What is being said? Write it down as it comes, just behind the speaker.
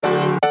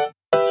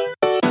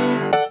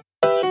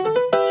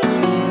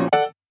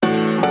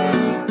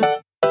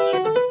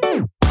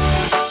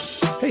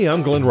Hey,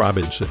 I'm Glenn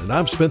Robinson, and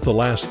I've spent the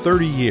last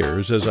 30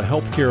 years as a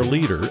healthcare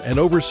leader and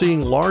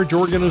overseeing large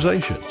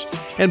organizations.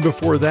 And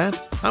before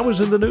that, I was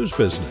in the news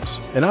business.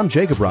 And I'm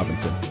Jacob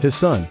Robinson, his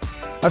son.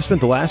 I've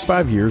spent the last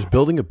 5 years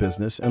building a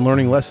business and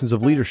learning lessons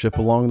of leadership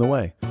along the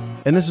way.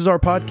 And this is our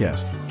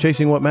podcast,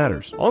 Chasing What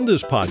Matters. On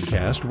this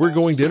podcast, we're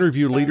going to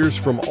interview leaders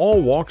from all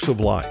walks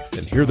of life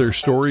and hear their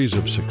stories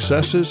of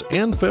successes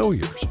and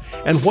failures,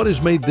 and what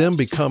has made them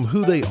become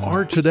who they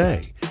are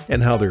today,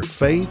 and how their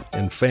faith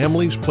and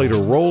families played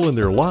a role in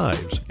their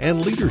lives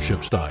and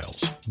leadership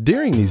styles.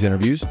 During these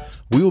interviews,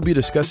 we will be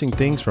discussing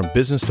things from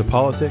business to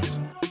politics,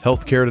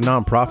 healthcare to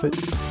nonprofit,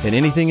 and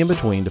anything in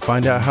between to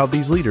find out how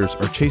these leaders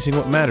are chasing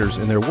what matters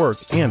in their work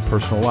and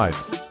personal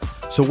life.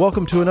 So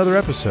welcome to another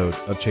episode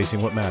of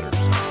Chasing What Matters.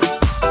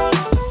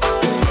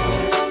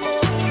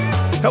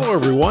 Hello,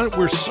 everyone.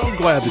 We're so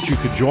glad that you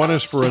could join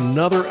us for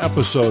another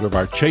episode of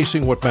our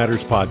Chasing What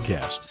Matters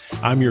podcast.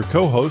 I'm your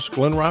co-host,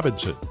 Glenn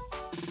Robinson.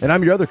 And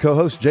I'm your other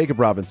co-host, Jacob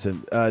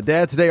Robinson.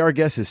 Dad, today our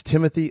guest is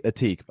Timothy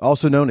Ateek,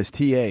 also known as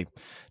TA.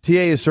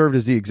 TA has served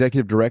as the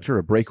executive director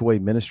of Breakaway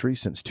Ministry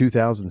since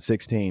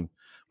 2016.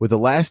 With the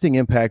lasting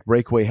impact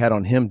Breakaway had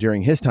on him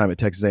during his time at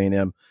Texas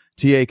A&M,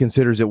 TA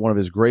considers it one of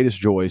his greatest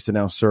joys to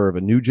now serve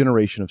a new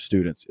generation of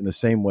students in the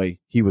same way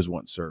he was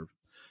once served.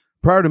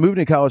 Prior to moving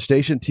to College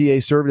Station, TA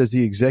served as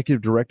the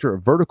executive director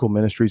of Vertical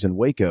Ministries in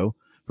Waco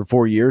for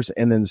 4 years,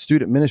 and then the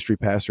student ministry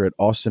pastor at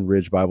Austin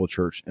Ridge Bible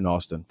Church in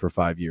Austin for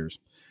 5 years.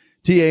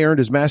 TA earned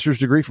his master's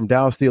degree from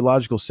Dallas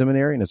Theological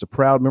Seminary and is a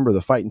proud member of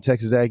the Fighting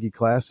Texas Aggie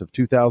class of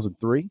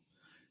 2003.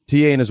 TA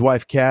and his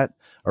wife, Kat,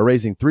 are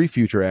raising 3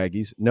 future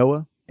Aggies,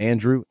 Noah,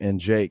 Andrew, and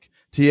Jake.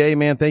 TA,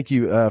 man, thank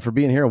you for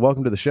being here and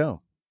welcome to the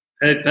show.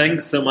 Hey,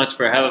 thanks so much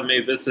for having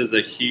me. This is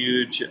a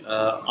huge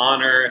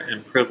honor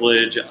and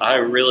privilege. I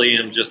really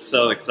am just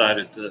so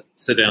excited to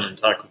sit down and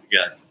talk with you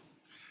guys.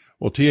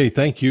 Well, TA,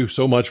 thank you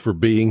so much for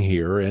being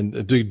here.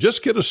 And to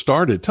just get us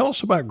started, tell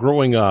us about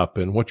growing up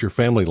and what your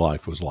family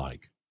life was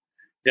like.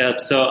 Yeah,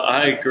 so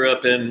I grew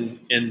up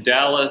in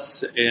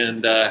Dallas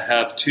and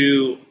have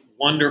 2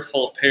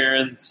 wonderful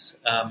parents.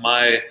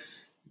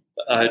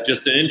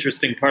 Just an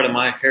interesting part of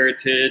my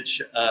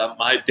heritage,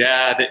 my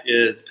dad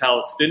is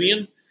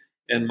Palestinian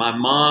and my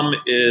mom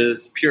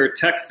is pure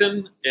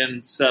Texan.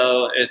 And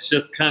so it's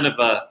just kind of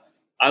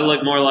I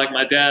look more like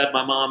my dad.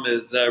 My mom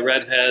is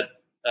redhead,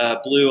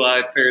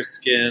 blue-eyed, fair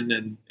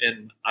skin,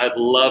 and I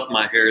love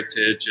my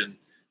heritage. And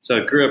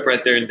so I grew up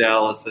right there in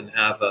Dallas and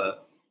have a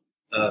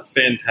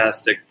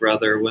fantastic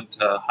brother. Went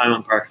to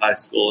Highland Park High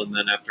School, and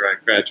then after I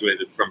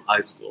graduated from high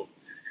school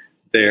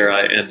there,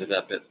 I ended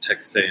up at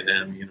Texas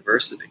A&M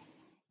University.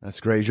 That's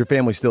great. Is your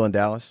family still in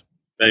Dallas?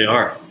 They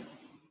are.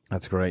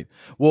 That's great.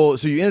 Well,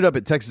 so you ended up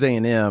at Texas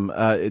A&M.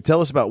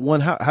 Tell us about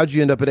how'd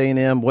you end up at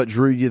A&M? What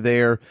drew you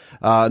there?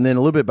 And then a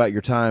little bit about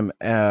your time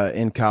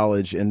in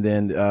college, and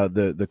then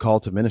the call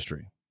to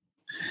ministry.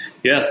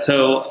 Yeah.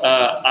 So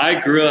I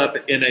grew up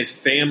in a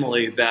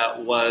family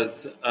that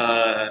was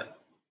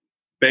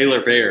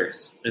Baylor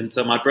Bears. And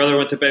so my brother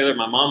went to Baylor.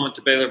 My mom went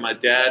to Baylor. My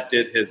dad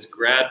did his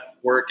grad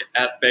work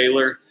at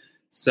Baylor.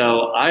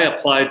 So I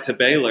applied to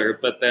Baylor,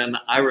 but then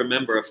I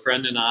remember a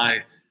friend and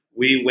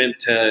we went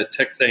to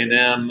Texas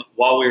A&M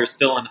while we were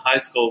still in high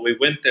school. We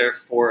went there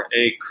for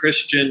a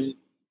Christian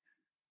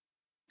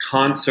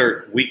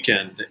concert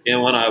weekend.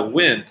 And when I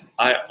went,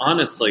 I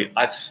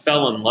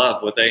fell in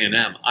love with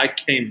A&M. I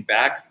came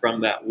back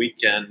from that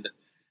weekend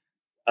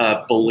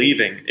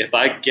believing if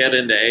I get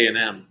into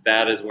A&M,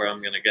 that is where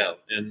I'm going to go.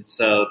 And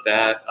so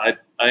that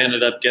I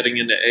ended up getting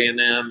into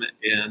A&M,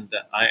 and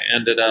I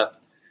ended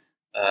up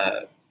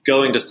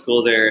going to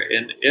school there.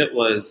 And it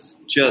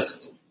was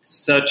just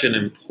such an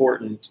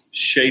important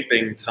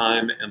shaping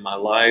time in my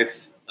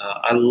life.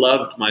 I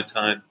loved my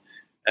time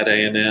at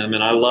A&M,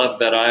 and I love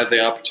that I have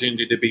the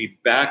opportunity to be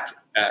back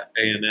at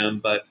A&M.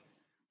 But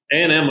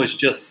A&M was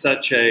just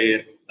such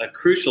a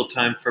crucial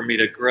time for me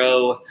to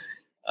grow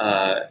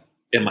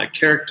in my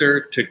character,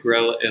 to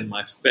grow in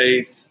my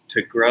faith,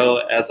 to grow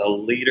as a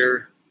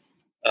leader,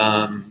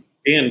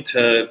 and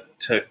to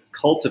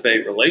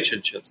cultivate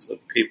relationships with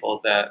people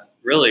that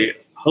really,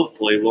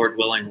 hopefully, Lord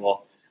willing,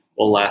 will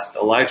last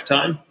a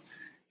lifetime.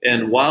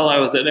 And while I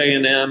was at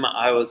A&M,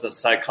 I was a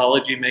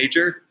psychology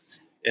major.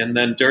 And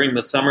then during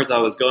the summers, I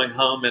was going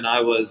home and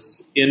I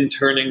was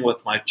interning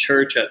with my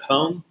church at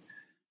home.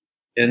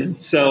 And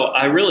so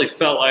I really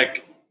felt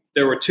like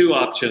there were 2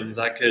 options.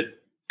 I could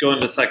go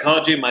into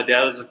psychology. My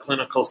dad is a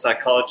clinical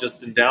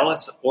psychologist in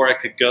Dallas, or I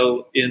could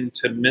go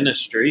into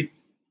ministry.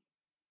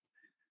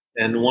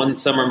 And one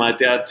summer, my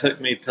dad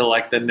took me to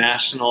like the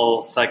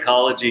National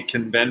Psychology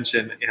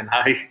Convention, and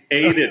I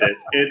hated it.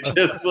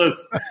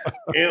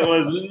 It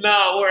was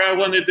not where I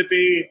wanted to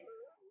be.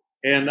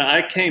 And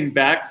I came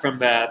back from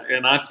that,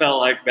 and I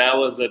felt like that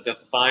was a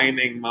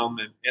defining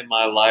moment in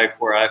my life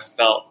where I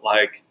felt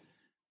like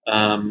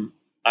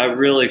I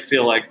really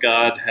feel like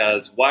God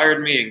has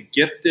wired me and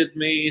gifted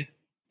me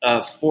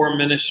for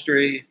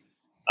ministry.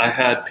 I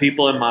had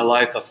people in my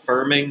life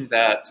affirming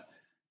that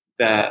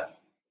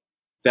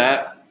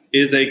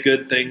is a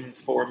good thing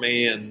for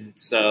me. And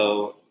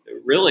so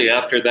really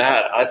after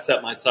that, I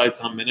set my sights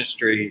on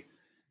ministry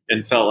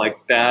and felt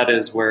like that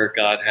is where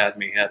God had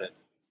me headed.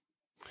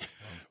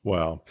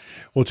 Wow.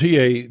 Well,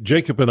 T.A.,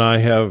 Jacob and I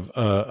have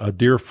a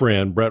dear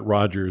friend, Brett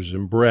Rogers,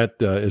 and Brett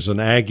is an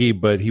Aggie,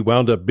 but he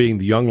wound up being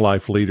the Young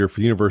Life leader for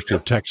the University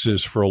of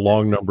Texas for a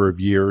long number of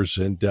years.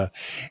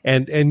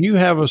 And you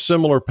have a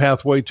similar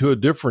pathway to a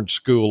different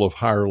school of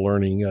higher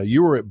learning.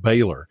 You were at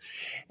Baylor.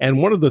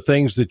 And one of the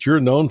things that you're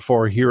known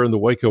for here in the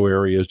Waco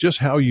area is just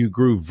how you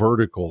grew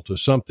vertical to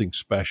something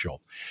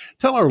special.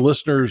 Tell our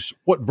listeners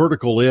what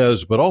vertical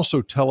is, but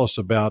also tell us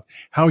about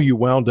how you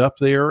wound up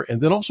there, and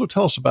then also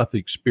tell us about the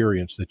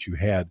experience that you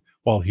had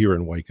while here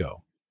in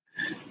Waco.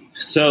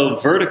 So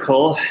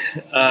Vertical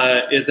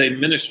is a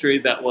ministry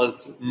that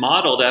was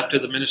modeled after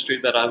the ministry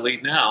that I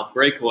lead now,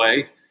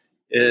 Breakaway.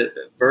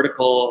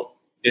 Vertical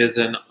is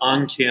an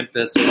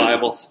on-campus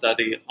Bible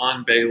study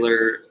on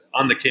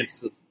the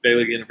campus of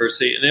Baylor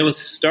University. And it was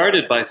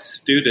started by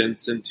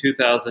students in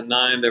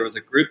 2009. There was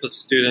a group of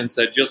students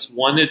that just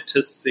wanted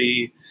to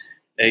see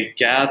a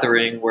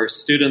gathering where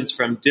students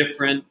from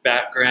different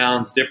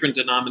backgrounds, different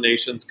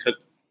denominations could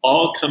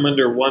all come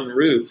under one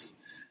roof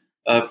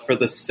for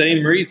the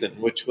same reason,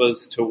 which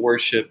was to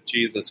worship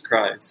Jesus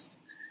Christ.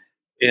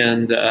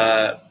 And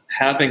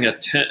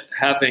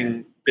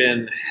having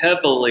been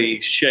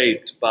heavily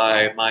shaped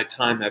by my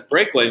time at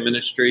Breakaway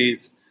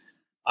Ministries,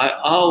 I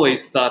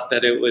always thought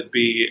that it would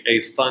be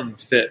a fun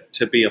fit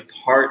to be a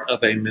part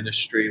of a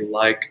ministry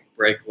like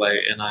Breakaway.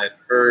 And I had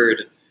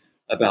heard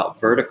about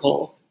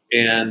Vertical,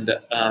 and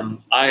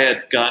I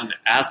had gotten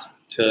asked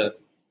to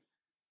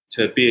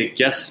be a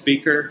guest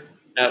speaker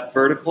at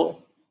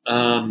Vertical.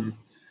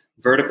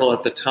 Vertical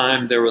at the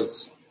time, there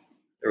was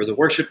a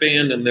worship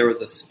band and there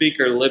was a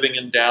speaker living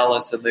in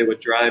Dallas, and they would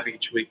drive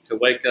each week to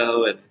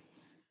Waco, and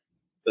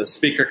the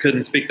speaker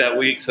couldn't speak that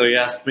week, so he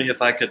asked me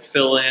if I could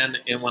fill in.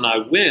 And when I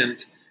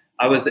went,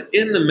 I was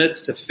in the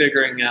midst of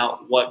figuring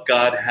out what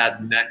God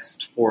had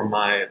next for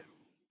my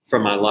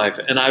life,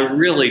 and I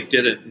really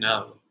didn't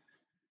know.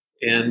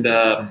 And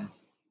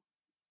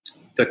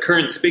the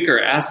current speaker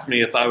asked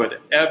me if I would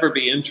ever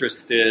be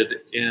interested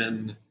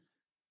in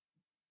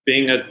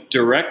being a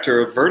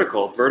director of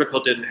Vertical.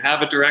 Vertical didn't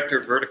have a director.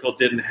 Vertical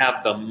didn't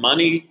have the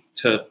money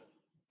to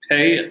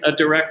pay a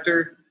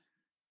director.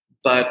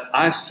 But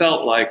I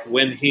felt like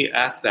when he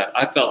asked that,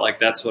 I felt like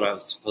that's what I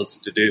was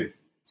supposed to do.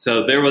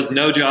 So there was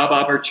no job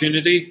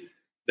opportunity.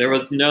 There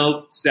was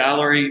no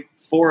salary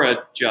for a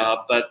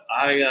job, but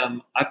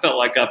I felt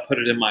like God put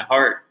it in my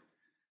heart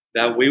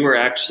that we were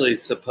actually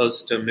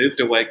supposed to move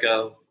to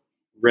Waco,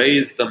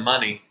 raise the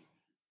money,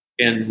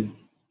 and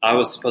I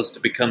was supposed to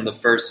become the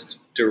first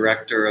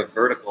director of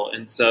Vertical.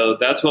 And so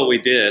that's what we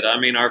did. I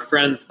mean, our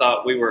friends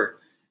thought we were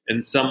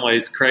in some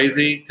ways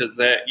crazy because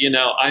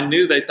I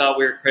knew they thought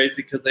we were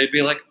crazy because they'd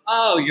be like,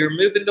 oh, you're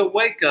moving to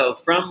Waco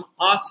from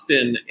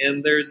Austin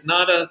and there's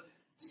not a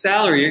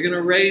salary. You're going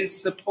to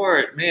raise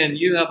support. Man,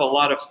 you have a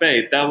lot of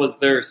faith. That was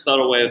their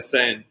subtle way of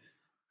saying,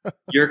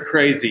 you're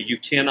crazy. You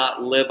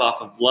cannot live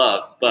off of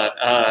love. But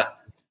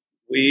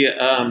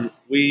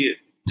we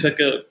took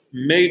a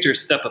major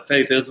step of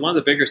faith. It was one of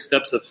the bigger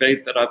steps of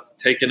faith that I've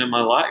taken in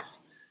my life.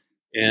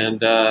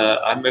 And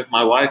I moved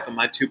my wife and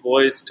my two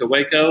boys to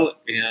Waco,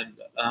 and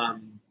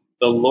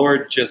the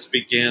Lord just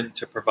began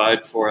to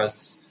provide for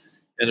us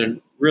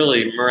in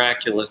really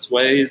miraculous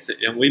ways.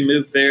 And we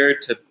moved there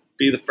to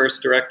be the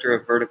first director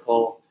of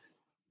Vertical.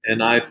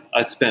 And I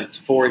spent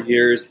 4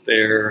 years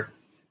there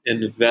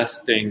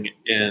investing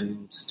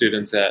in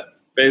students at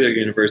Baylor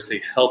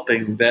University,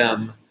 helping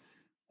them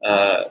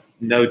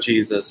know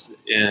Jesus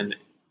and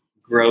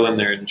grow in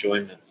their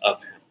enjoyment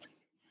of him.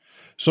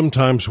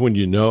 Sometimes when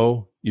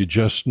you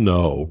just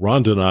know.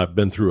 Rhonda and I have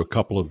been through a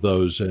couple of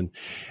those, and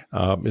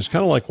it's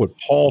kind of like what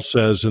Paul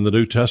says in the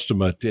New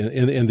Testament.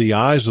 In the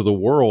eyes of the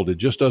world, it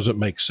just doesn't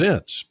make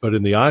sense, but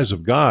in the eyes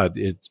of God,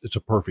 it's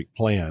a perfect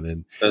plan,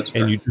 and that's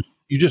right. And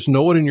you just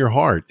know it in your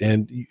heart,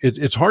 and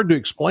it's hard to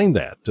explain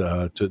that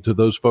to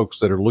those folks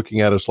that are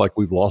looking at us like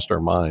we've lost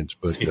our minds.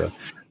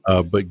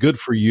 But good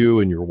for you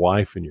and your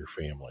wife and your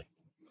family.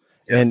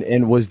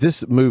 And was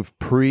this move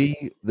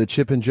pre the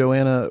Chip and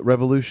Joanna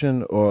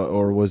revolution,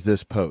 or was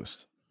this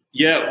post?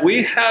 Yeah,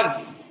 we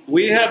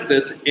have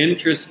this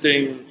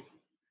interesting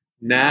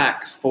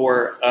knack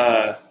for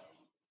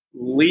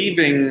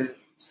leaving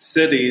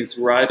cities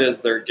right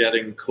as they're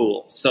getting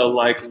cool. So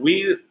like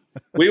we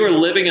were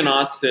living in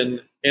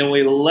Austin and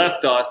we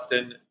left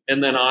Austin,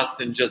 and then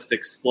Austin just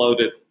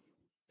exploded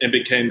and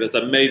became this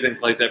amazing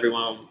place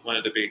everyone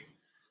wanted to be.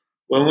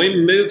 When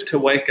we moved to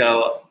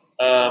Waco,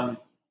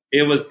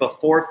 it was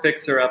before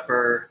Fixer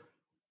Upper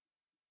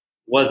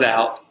was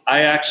out.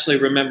 I actually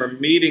remember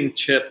meeting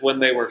Chip when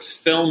they were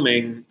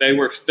filming. They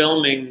were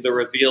filming the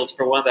reveals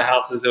for one of the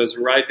houses. It was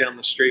right down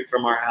the street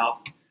from our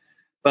house.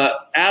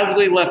 But as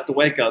we left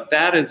Waco,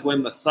 that is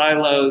when the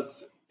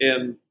silos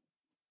and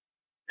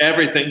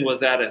everything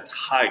was at its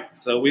height.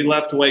 So we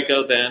left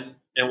Waco then,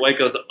 and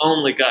Waco's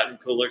only gotten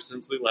cooler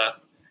since we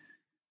left.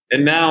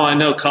 And now I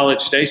know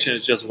College Station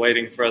is just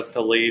waiting for us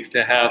to leave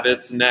to have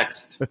its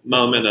next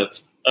moment of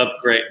of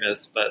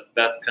greatness, but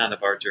that's kind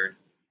of our journey.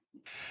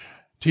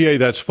 TA,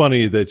 that's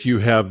funny that you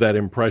have that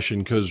impression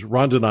because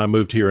Rhonda and I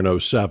moved here in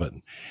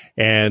 '07,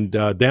 and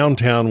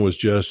downtown was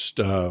just,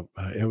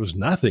 it was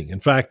nothing.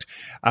 In fact,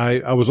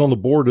 I was on the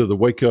board of the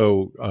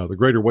the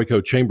Greater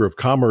Waco Chamber of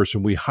Commerce,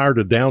 and we hired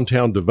a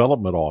downtown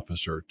development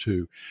officer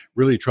to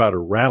really try to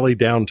rally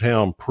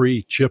downtown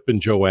pre-Chip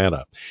and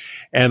Joanna.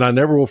 And I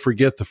never will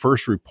forget the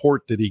first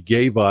report that he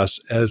gave us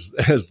as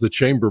the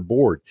chamber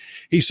board.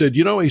 He said,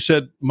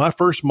 my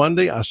first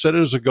Monday, I set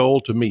it as a goal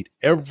to meet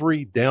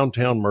every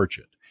downtown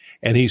merchant.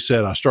 And he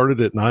said, I started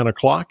at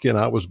 9:00 and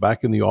I was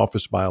back in the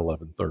office by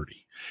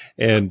 11:30.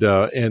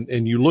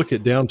 And you look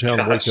at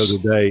downtown Waco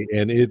today,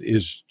 and it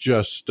is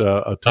just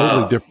a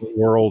totally different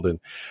world. And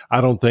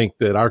I don't think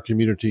that our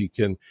community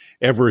can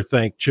ever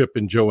thank Chip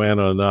and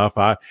Joanna enough.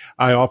 I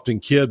often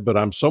kid, but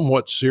I'm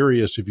somewhat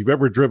serious. If you've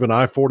ever driven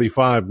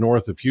I-45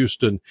 north of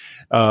Houston,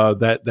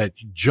 that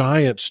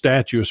giant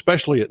statue,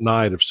 especially at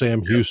night, of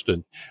Sam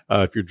Houston,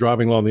 if you're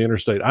driving along the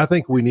interstate, I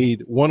think we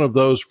need one of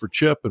those for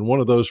Chip and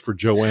one of those for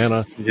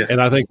Joanna. Yeah. And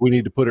I think we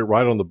need to put it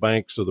right on the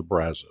banks of the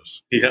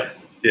Brazos.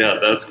 Yeah,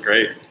 that's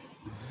great.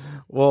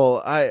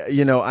 Well,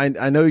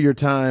 I know your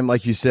time,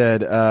 like you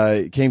said,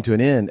 came to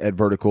an end at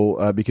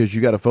Vertical because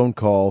you got a phone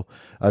call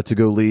to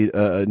go lead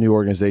a new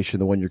organization,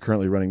 the one you're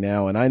currently running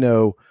now. And I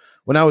know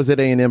when I was at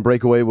A&M,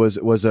 Breakaway was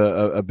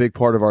a big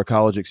part of our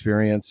college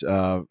experience,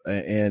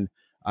 and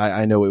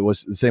I know it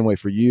was the same way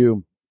for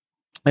you.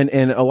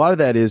 And a lot of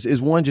that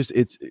is one, just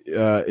it's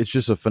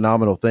just a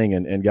phenomenal thing,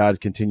 and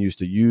God continues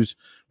to use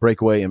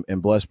Breakaway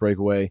and bless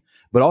Breakaway.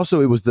 But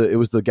also it was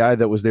the guy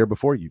that was there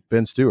before you,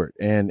 Ben Stewart,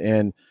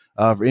 and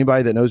for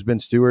anybody that knows Ben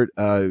Stewart,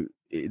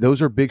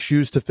 those are big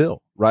shoes to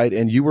fill, right?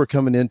 And you were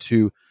coming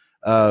into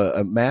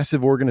a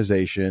massive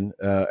organization,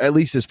 at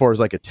least as far as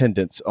like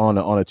attendance on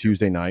a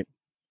Tuesday night,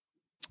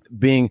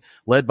 being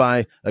led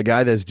by a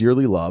guy that's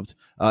dearly loved,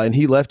 and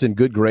he left in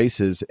good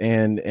graces.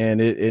 And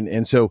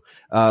so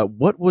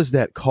what was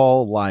that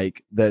call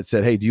like that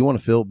said, hey, do you want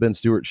to fill Ben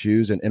Stewart's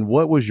shoes? And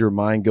what was your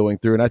mind going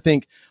through? And I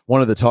think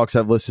one of the talks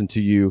I've listened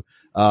to you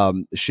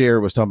share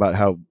was talking about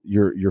how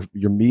your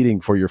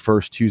meeting for your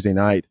first Tuesday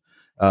night,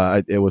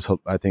 I thought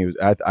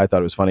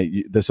it was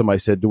funny that somebody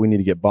said, do we need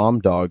to get bomb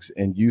dogs?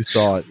 And you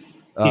thought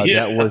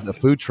that was a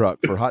food truck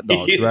for hot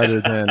dogs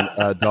rather than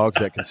dogs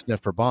that can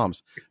sniff for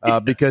bombs,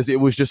 because it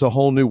was just a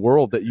whole new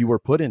world that you were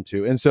put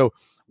into. And so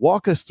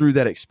walk us through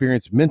that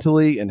experience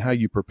mentally and how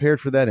you prepared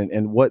for that,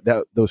 and what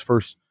those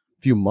first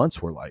few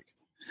months were like.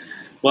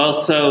 Well,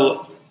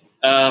 so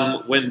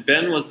when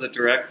Ben was the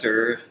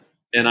director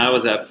and I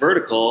was at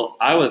Vertical,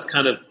 I was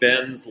kind of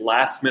Ben's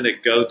last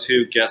minute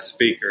go-to guest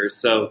speaker.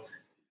 So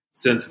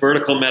since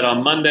Vertical met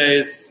on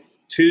Mondays,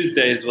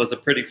 Tuesdays was a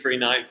pretty free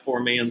night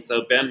for me, and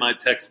so Ben might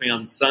text me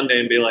on Sunday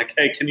and be like,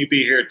 "Hey, can you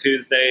be here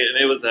Tuesday?" And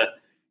it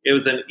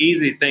was an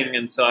easy thing.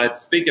 And so I'd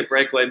speak at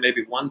Breakaway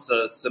maybe once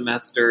a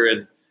semester,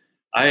 and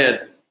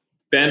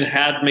Ben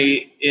had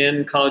me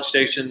in College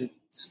Station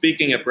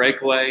speaking at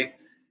Breakaway.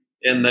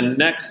 And the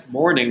next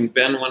morning,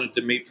 Ben wanted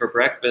to meet for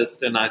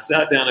breakfast, and I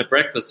sat down at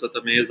breakfast with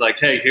him. He was like,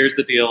 "Hey, here's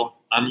the deal.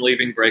 I'm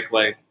leaving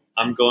Breakaway.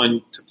 I'm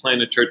going to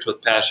plant a church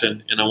with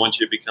passion, and I want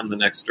you to become the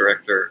next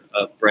director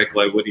of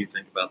Breakaway. What do you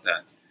think about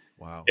that?"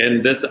 Wow.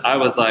 And I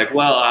was like,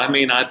 well, I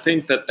mean, I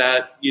think that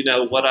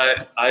what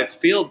I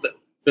feel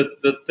that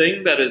the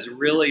thing that is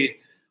really,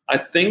 I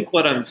think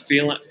what I'm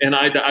feeling, and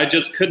I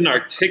just couldn't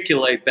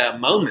articulate that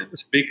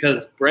moment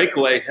because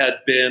Breakaway had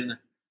been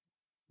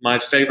my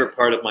favorite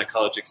part of my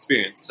college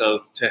experience.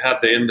 So to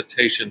have the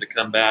invitation to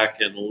come back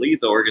and lead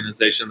the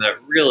organization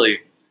that really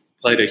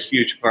played a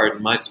huge part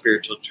in my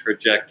spiritual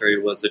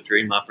trajectory was a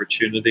dream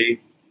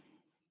opportunity.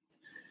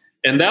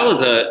 And that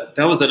was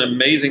an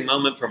amazing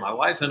moment for my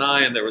wife and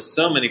I, and there were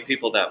so many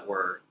people that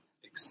were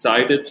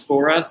excited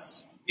for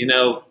us,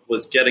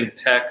 was getting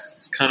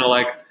texts kind of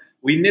like,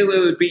 we knew it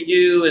would be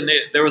you, and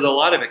there was a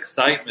lot of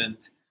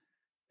excitement.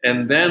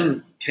 And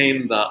then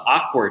came the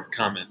awkward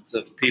comments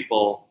of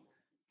people,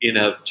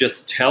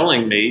 just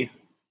telling me,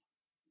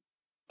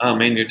 "Oh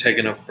man, you're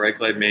taking over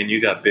Breakaway, man,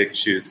 you got big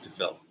shoes to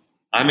fill."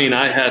 I mean,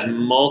 I had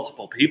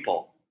multiple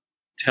people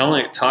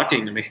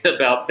talking to me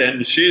about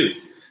Ben's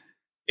shoes.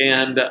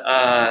 And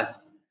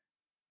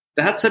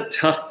that's a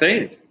tough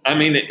thing. I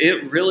mean,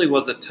 it really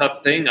was a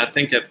tough thing. I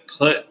think it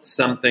put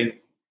something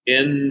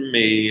in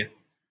me.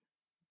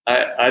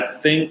 I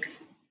think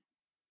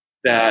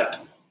that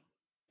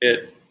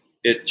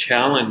it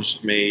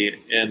challenged me,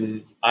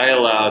 and I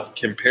allowed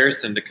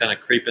comparison to kind of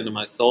creep into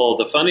my soul.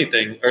 The funny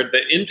thing, or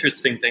the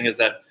interesting thing, is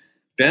that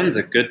Ben's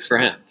a good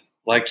friend.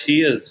 Like,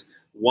 he is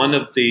one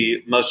of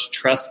the most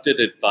trusted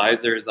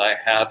advisors I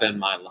have in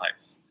my life.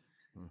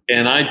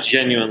 And I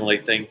genuinely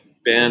think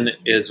Ben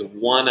is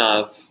one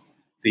of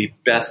the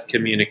best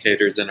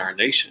communicators in our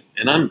nation.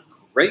 And I'm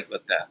great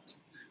with that.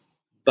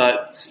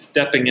 But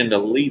stepping in to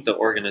lead the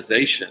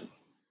organization,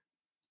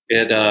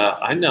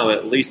 I know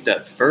at least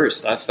at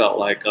first, I felt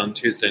like on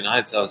Tuesday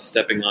nights I was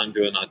stepping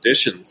onto an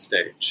audition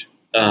stage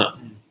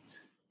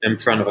in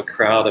front of a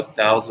crowd of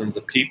thousands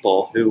of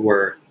people who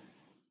were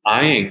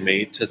eyeing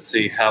me to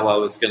see how I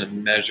was going to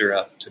measure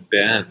up to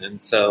Ben.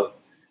 And so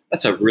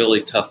that's a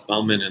really tough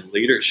moment in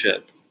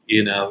leadership,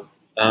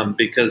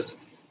 because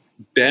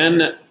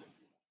Ben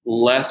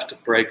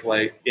left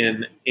Breakaway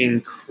in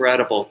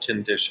incredible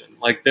condition.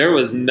 Like, there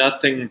was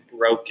nothing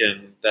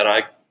broken that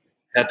I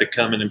had to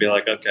come in and be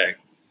like, okay,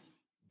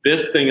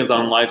 this thing is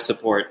on life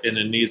support and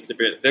it needs to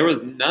be. There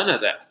was none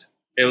of that.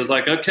 It was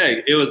like,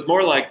 okay, it was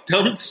more like,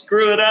 don't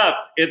screw it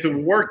up. It's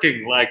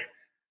working. Like,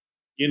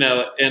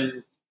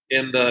 and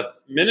in the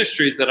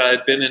ministries that I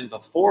had been in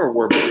before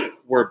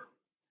were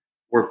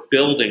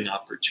building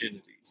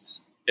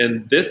opportunities.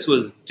 And this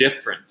was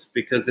different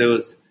because it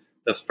was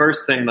the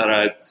first thing that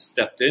I'd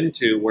stepped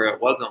into where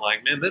it wasn't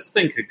like, man, this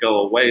thing could go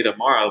away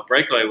tomorrow.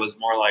 Breakaway was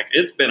more like,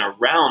 it's been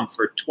around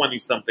for 20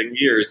 something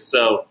years.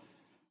 So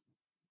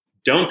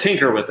don't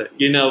tinker with it,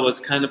 was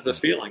kind of the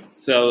feeling.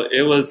 So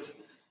it was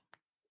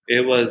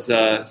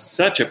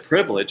such a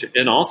privilege.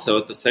 And also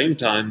at the same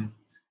time,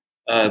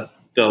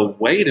 the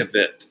weight of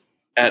it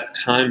at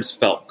times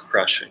felt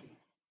crushing.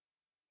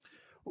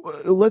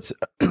 I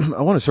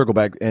want to circle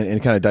back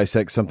and kind of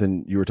dissect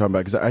something you were talking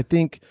about, because I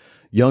think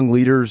young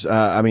leaders,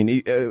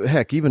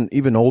 heck,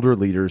 even older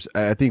leaders,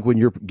 I think when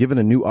you're given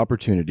a new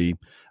opportunity,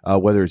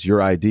 whether it's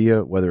your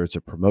idea, whether it's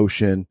a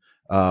promotion,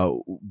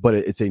 but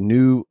it's a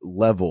new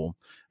level,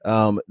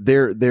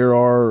 there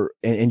are,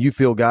 and you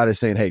feel God is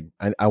saying, hey,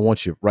 I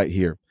want you right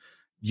here.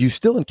 You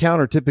still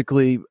encounter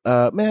typically,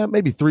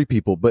 maybe 3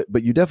 people,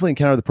 but you definitely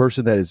encounter the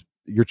person that is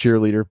your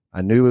cheerleader.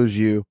 I knew it was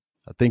you.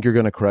 I think you're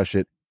going to crush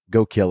it.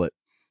 Go kill it.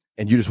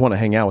 And you just want to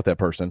hang out with that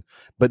person.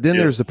 But then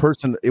there's the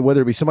person,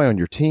 whether it be somebody on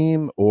your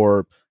team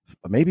or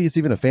maybe it's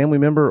even a family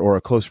member or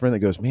a close friend that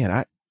goes,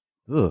 man,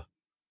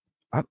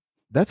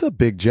 that's a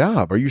big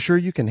job. Are you sure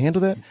you can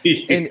handle that?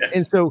 Yeah.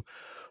 And so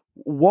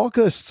walk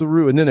us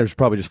through, and then there's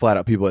probably just flat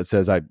out people that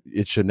says,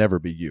 it should never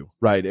be you.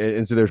 Right.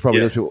 And so there's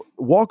probably those people.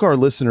 Walk our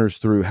listeners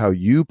through how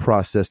you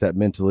process that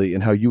mentally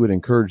and how you would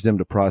encourage them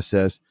to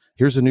process.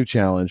 Here's a new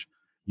challenge.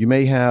 You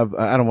may have,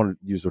 I don't want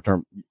to use the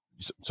term,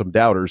 some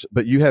doubters,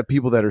 but you have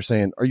people that are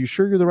saying, are you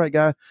sure you're the right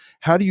guy?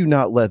 How do you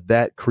not let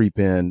that creep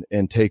in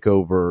and take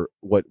over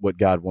what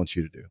God wants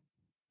you to do?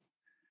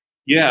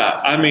 Yeah.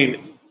 I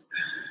mean,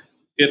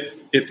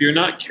 if you're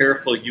not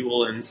careful, you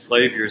will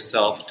enslave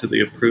yourself to the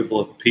approval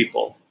of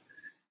people.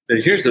 But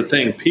here's the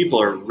thing.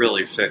 People are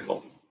really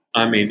fickle.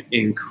 I mean,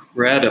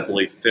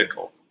 incredibly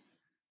fickle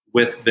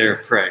with their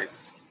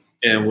praise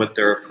and with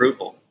their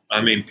approval.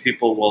 I mean,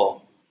 people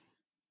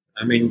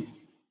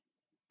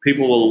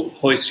will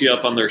hoist you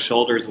up on their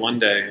shoulders one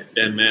day,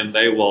 and man,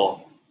 they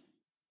will,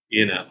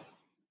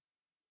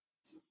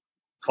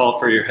 call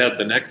for your head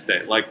the next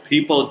day. Like,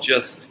 people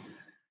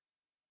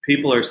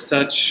are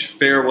such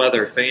fair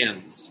weather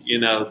fans,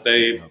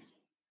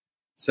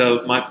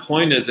 So my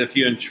point is, if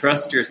you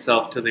entrust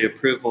yourself to the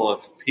approval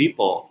of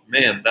people,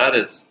 man,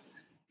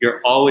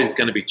 you're always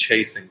going to be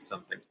chasing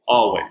something.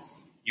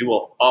 Always. You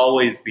will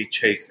always be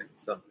chasing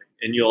something,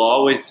 and you'll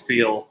always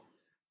feel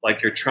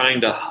like you're trying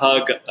to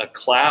hug a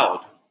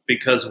cloud,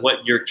 because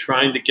what you're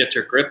trying to get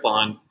your grip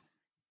on,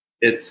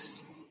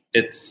 it's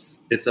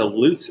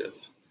elusive.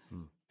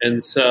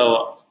 And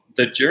so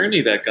the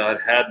journey that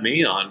God had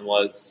me on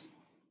was,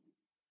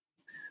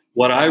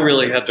 what I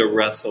really had to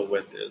wrestle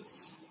with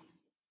is,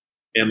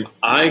 am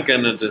I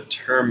going to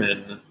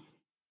determine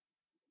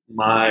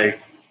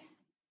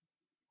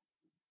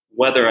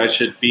whether I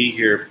should be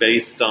here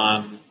based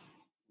on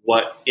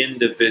what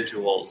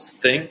individuals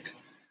think,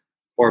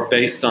 or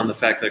based on the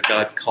fact that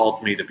God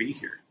called me to be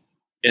here?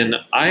 And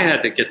I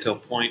had to get to a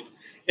point,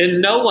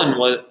 and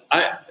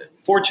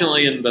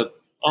fortunately in the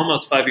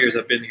almost 5 years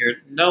I've been here,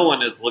 no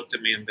one has looked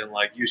at me and been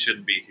like, you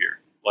shouldn't be here.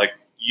 Like,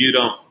 you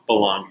don't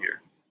belong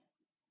here.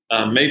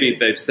 Maybe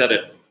they've said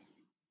it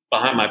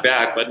behind my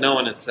back, but no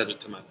one has said it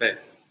to my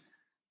face.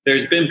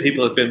 There's been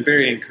people who have been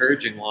very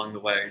encouraging along the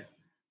way,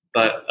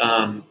 but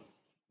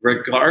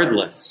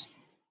regardless,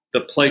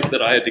 the place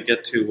that I had to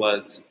get to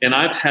was, and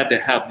I've had to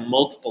have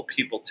multiple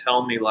people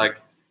tell me, like,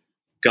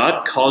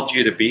 God called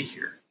you to be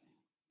here.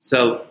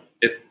 So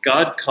if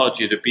God called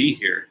you to be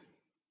here,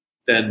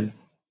 then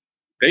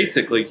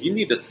basically you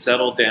need to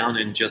settle down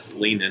and just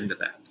lean into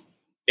that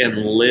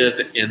and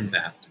live in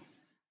that.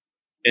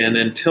 And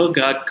until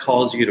God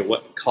calls you to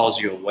what calls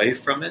you away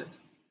from it,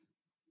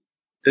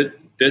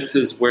 this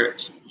is where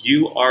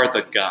you are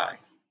the guy.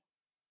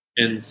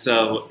 And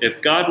so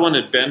if God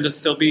wanted Ben to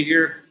still be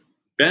here,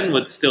 Ben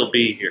would still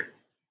be here.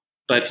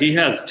 But he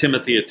has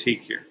Timothy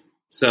Ateek here.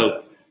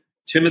 So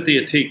Timothy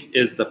Ateek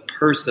is the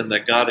person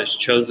that God has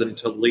chosen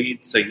to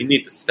lead, so you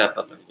need to step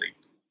up and lead.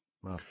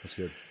 Wow, that's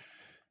good.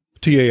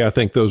 TA, I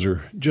think those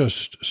are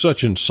just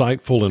such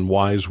insightful and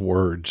wise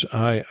words.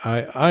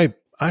 I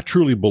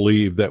truly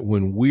believe that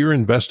when we're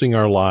investing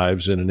our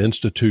lives in an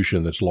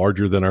institution that's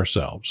larger than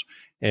ourselves,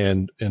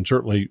 and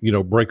certainly,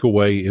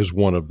 Breakaway is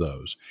one of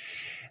those,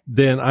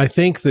 then I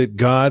think that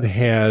God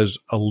has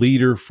a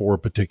leader for a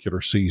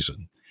particular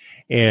season.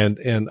 And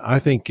I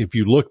think if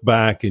you look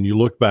back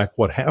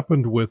what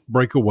happened with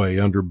Breakaway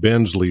under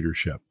Ben's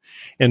leadership,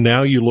 and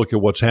now you look at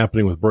what's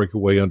happening with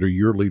Breakaway under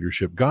your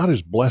leadership, God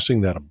is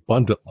blessing that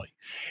abundantly.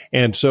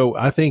 And so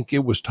I think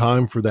it was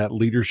time for that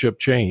leadership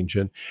change.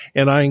 And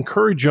I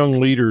encourage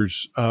young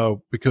leaders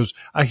because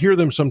I hear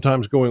them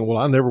sometimes going, well,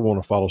 I never want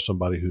to follow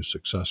somebody who's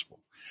successful.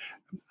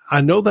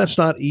 I know that's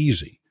not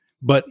easy,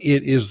 but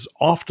it is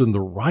often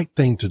the right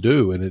thing to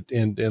do.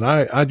 And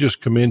I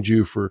just commend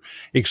you for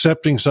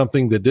accepting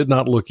something that did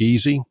not look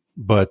easy,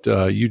 but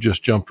you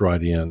just jumped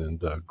right in,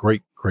 and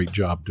great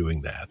job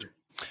doing that.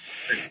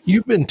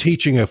 You've been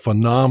teaching a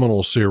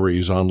phenomenal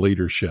series on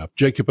leadership.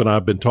 Jacob and I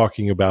have been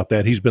talking about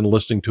that. He's been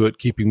listening to it,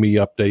 keeping me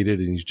updated,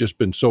 and he's just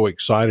been so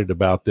excited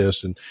about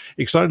this and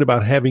excited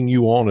about having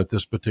you on at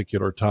this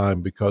particular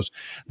time, because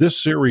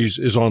this series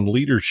is on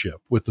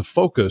leadership with the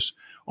focus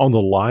on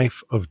the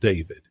life of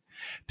David.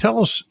 Tell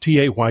us,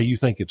 TA, why you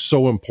think it's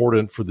so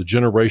important for the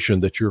generation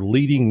that you're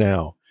leading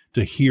now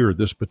to hear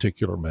this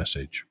particular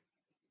message.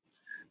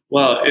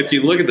 Well, if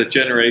you look at the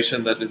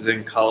generation that is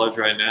in college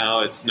right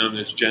now, it's known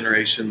as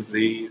Generation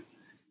Z.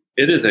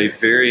 It is a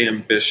very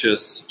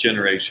ambitious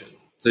generation.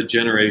 It's a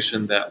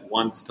generation that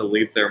wants to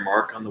leave their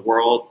mark on the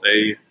world.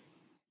 They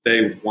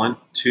want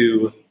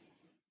to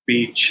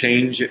be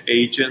change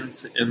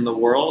agents in the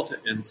world.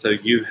 And so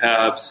you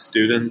have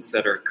students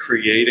that are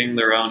creating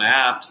their own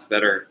apps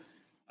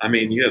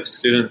you have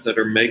students that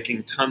are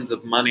making tons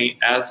of money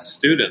as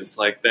students.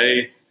 Like,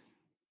 they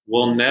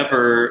will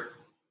never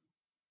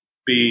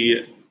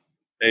be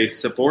a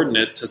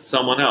subordinate to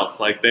someone else.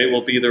 Like, they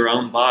will be their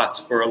own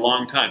boss for a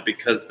long time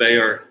because they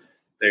are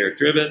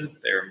driven,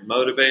 they are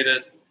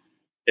motivated,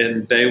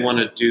 and they want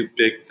to do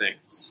big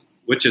things,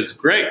 which is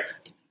great.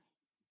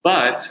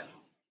 But,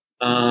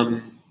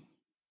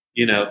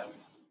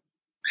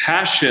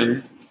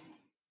 passion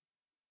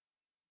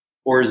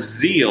or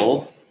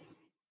zeal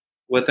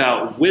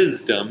without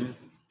wisdom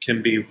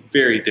can be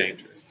very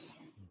dangerous.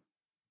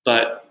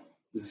 But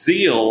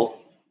zeal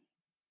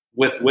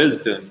with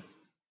wisdom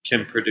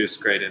can produce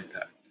great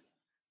impact.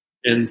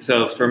 And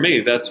so for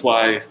me, that's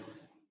why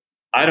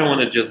I don't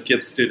want to just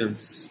give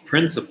students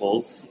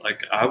principles.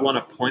 Like, I want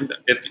to point them.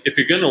 If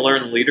you're going to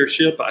learn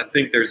leadership, I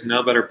think there's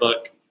no better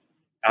book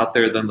out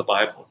there than the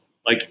Bible.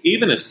 Like,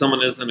 even if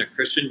someone isn't a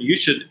Christian, you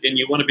should, and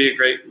you want to be a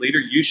great leader,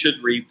 you should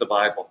read the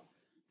Bible.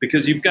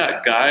 Because you've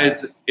got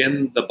guys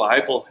in the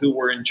Bible who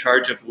were in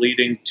charge of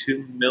leading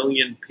 2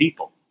 million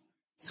people.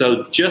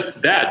 So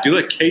just that, do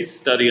a case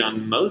study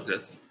on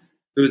Moses,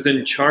 who's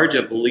in charge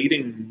of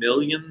leading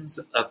millions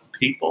of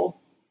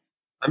people.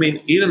 I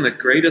mean, even the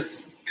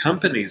greatest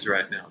companies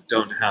right now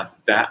don't have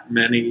that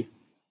many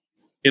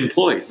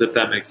employees, if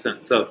that makes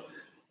sense. So,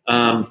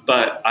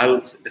 but I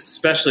would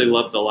especially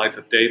love the life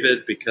of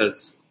David,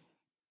 because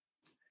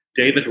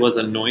David was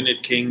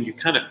anointed king. You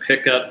kind of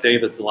pick up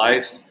David's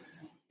life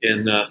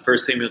in 1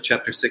 Samuel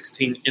chapter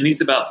 16, and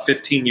he's about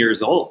 15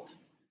 years old.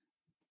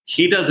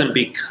 He doesn't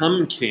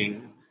become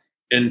king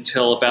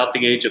until about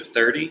the age of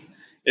 30.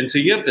 And so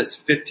you have this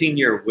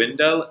 15-year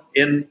window,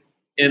 and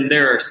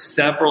there are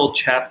several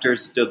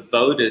chapters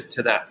devoted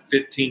to that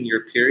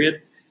 15-year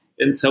period.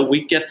 And so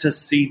we get to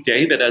see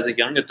David as a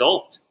young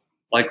adult.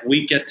 Like,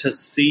 we get to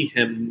see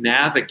him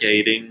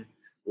navigating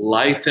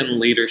life and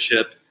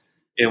leadership,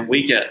 and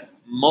we get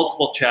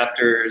multiple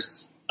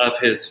chapters of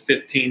his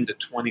 15 to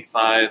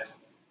 25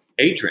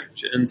 age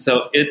range. And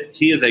so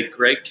he is a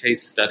great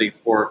case study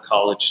for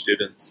college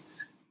students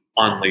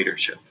on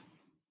leadership.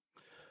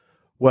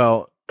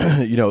 Well,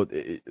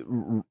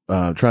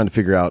 trying to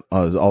figure out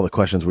all the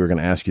questions we were going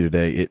to ask you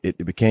today,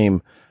 it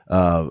became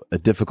a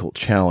difficult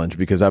challenge,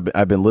 because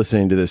I've been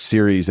listening to this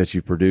series that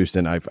you've produced,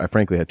 and I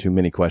frankly had too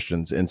many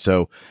questions, and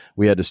so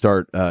we had to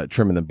start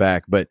trimming them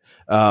back. But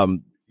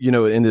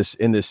in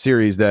this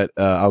series that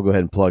I'll go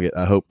ahead and plug it,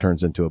 I hope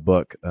turns into a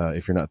book.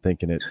 If you're not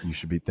thinking it, you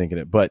should be thinking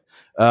it. But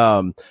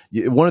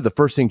one of the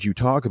first things you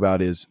talk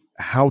about is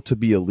how to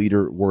be a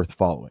leader worth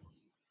following.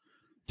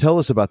 Tell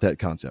us about that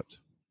concept.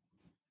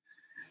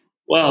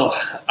 Well,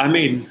 I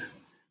mean,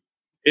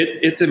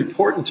 it's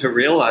important to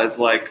realize,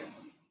 like,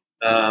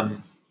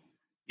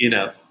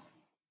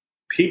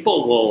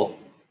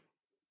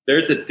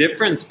 there's a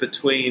difference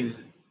between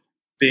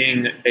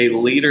being a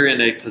leader in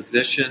a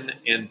position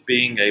and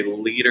being a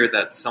leader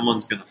that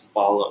someone's going to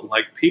follow.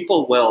 Like,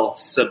 people will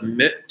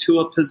submit to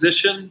a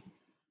position,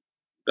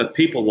 but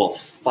people will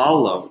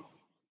follow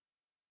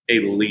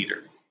a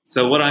leader.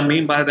 So what I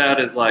mean by that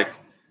is, like,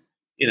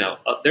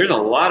 there's a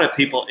lot of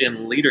people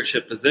in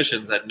leadership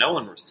positions that no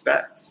one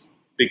respects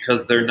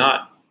because they're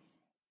not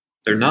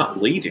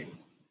leading.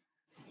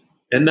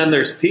 And then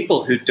there's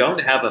people who don't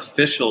have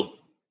official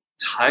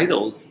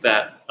titles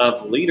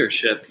of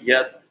leadership,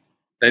 yet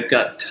they've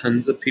got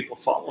tons of people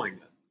following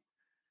them.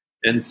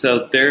 And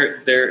so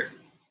there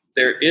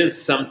is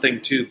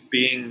something to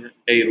being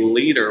a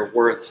leader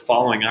worth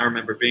following. I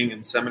remember being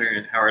in seminary,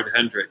 and Howard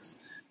Hendricks,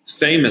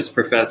 famous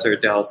professor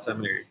at Dallas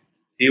Seminary,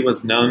 he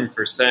was known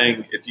for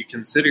saying, if you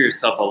consider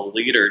yourself a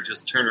leader,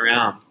 just turn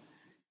around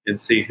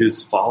and see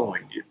who's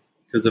following you.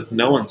 because if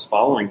no one's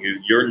following you,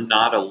 you're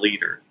not a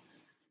leader.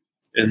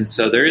 And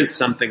so there is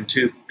something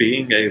to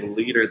being a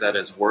leader that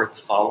is worth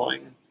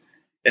following.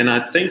 And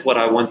I think what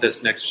I want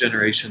this next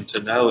generation to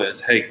know is,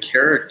 hey,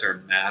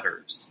 character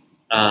matters.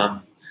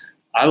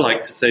 I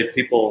like to say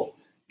people,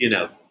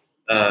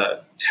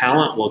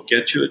 talent will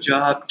get you a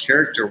job.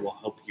 Character will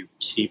help you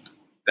keep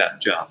that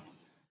job.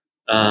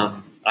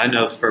 I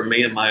know for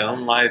me in my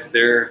own life,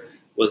 there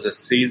was a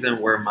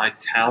season where my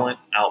talent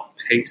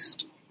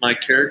outpaced my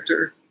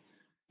character.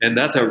 And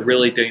that's a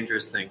really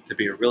dangerous thing, to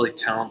be a really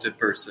talented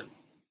person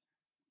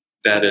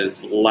that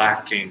is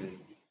lacking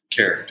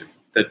character.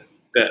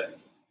 That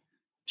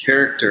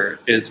character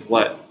is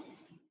what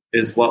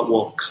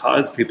will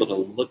cause people to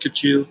look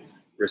at you,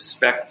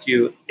 respect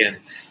you,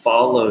 and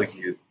follow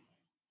you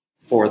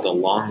for the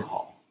long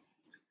haul.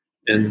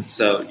 And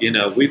so,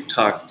 we've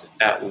talked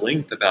at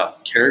length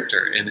about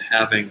character and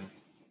having,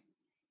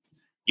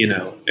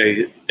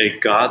 a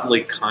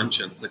godly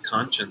conscience, a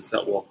conscience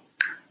that will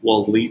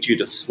lead you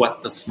to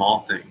sweat the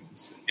small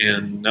things,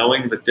 and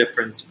knowing the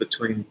difference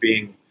between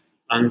being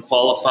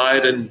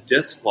unqualified and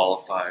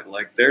disqualified.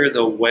 Like, there is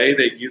a way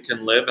that you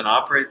can live and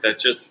operate that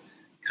just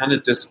kind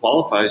of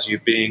disqualifies you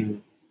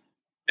being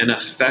an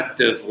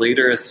effective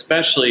leader,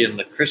 especially in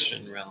the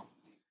Christian realm.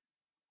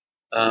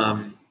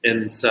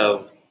 And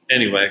so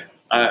anyway,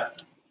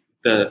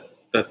 the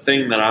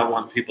thing that I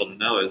want people to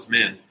know is,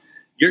 man,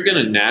 you're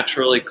going to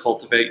naturally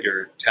cultivate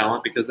your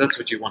talent because that's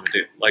what you want to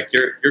do. Like,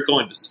 you're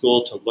going to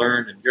school to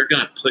learn, and you're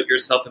going to put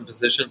yourself in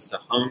positions to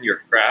hone your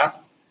craft.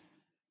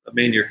 I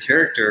mean, your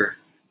character,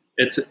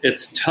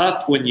 it's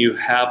tough when you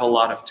have a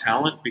lot of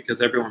talent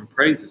because everyone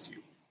praises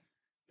you.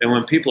 And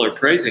when people are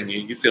praising you,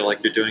 you feel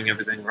like you're doing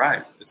everything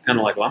right. It's kind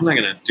of like, well, I'm not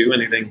going to do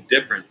anything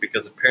different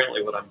because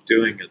apparently what I'm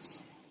doing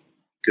is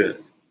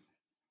good.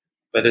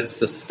 But it's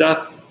the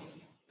stuff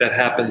that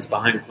happens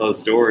behind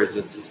closed doors.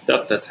 It's the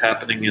stuff that's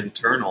happening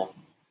internal.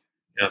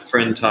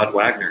 Friend Todd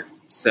Wagner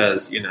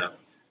says,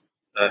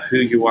 who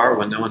you are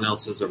when no one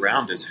else is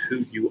around is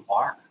who you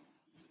are.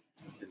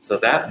 And so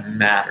that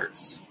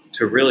matters,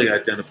 to really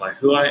identify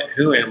who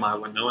am I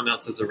when no one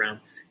else is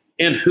around,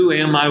 and who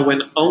am I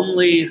when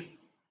only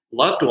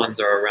loved ones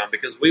are around,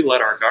 because we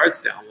let our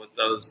guards down with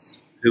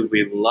those who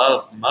we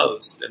love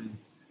most.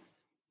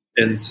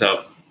 And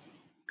so,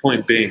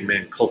 point being,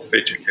 man,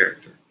 cultivate your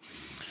character.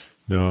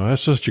 No,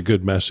 that's such a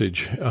good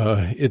message.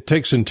 It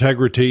takes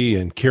integrity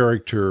and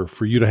character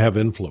for you to have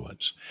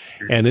influence,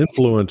 and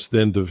influence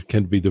then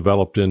can be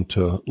developed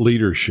into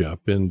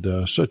leadership.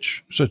 And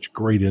such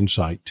great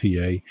insight,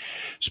 TA.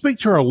 Speak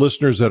to our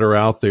listeners that are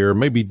out there,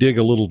 maybe dig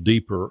a little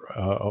deeper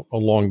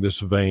along this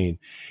vein,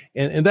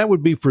 and that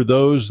would be for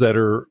those that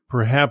are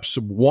perhaps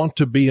want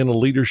to be in a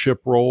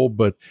leadership role,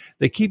 but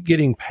they keep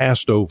getting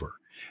passed over.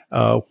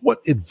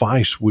 What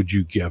advice would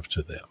you give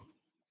to them?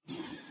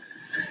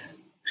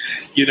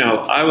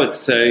 I would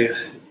say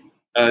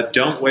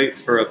don't wait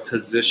for a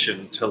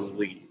position to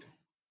lead.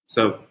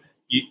 So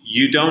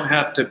you don't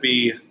have to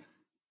be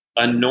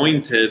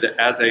anointed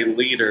as a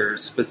leader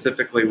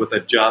specifically with a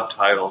job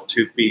title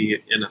to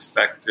be an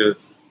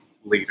effective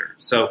leader.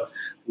 So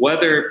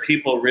whether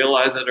people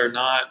realize it or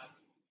not,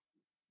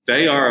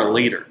 they are a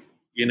leader.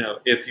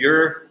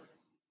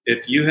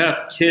 If you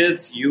have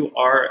kids, you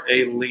are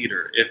a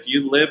leader. If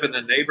you live in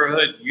a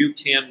neighborhood, you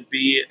can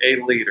be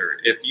a leader.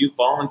 If you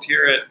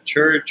volunteer at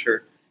church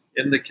or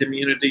in the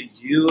community,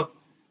 you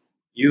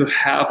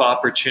have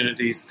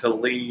opportunities to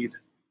lead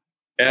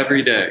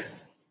every day.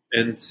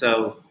 And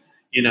so,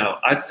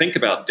 I think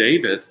about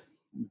David.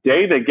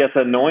 David gets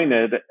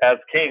anointed as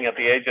king at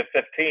the age of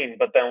 15,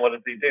 but then what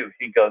does he do?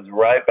 He goes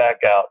right back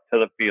out to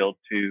the field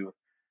to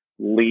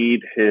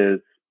lead his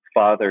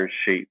father's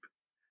sheep.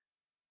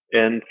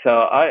 And so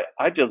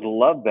I just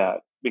love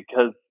that,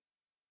 because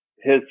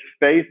his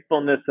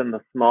faithfulness in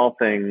the small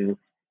things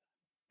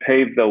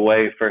paved the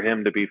way for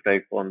him to be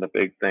faithful in the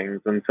big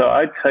things. And so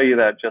I tell you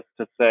that just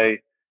to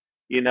say,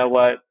 you know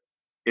what?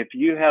 If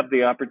you have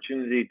the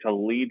opportunity to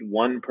lead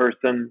one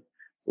person,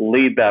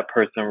 lead that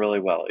person really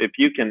well. If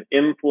you can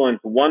influence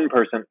one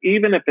person,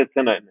 even if it's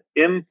in an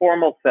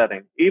informal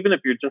setting, even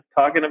if you're just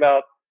talking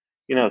about,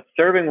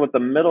 serving with the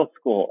middle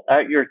school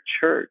at your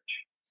church,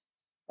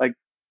 like,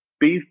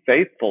 be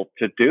faithful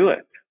to do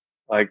it.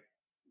 Like,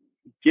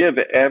 give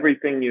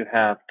everything you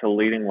have to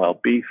leading well.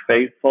 Be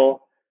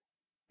faithful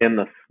in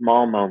the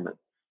small moments,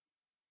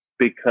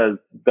 because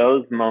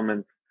those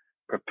moments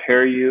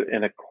prepare you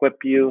and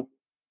equip you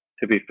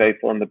to be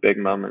faithful in the big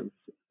moments.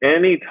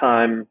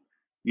 Anytime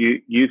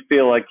you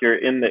feel like you're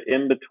in the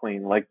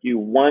in-between, like you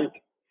want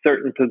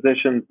certain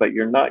positions, but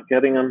you're not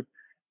getting them,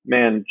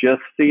 man,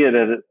 just see it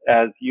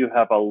as you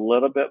have a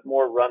little bit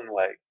more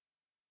runway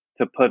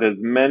to put as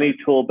many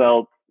tool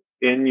belts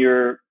in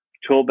your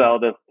tool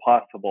belt as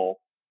possible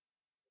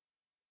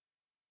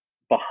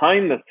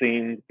behind the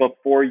scenes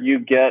before you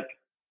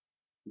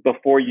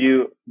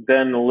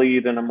then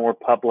lead in a more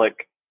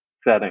public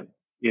setting.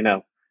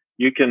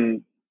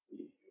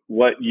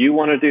 What you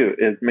want to do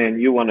is, man,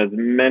 you want as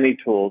many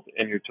tools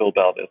in your tool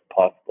belt as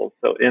possible.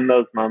 So in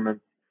those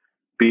moments,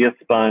 be a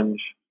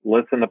sponge,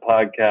 listen to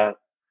podcasts,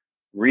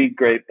 read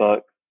great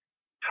books,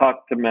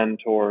 talk to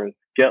mentors,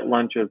 get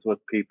lunches with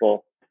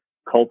people,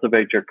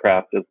 cultivate your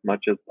craft as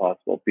much as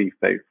possible, be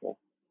faithful.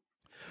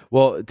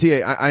 Well,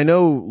 TA, I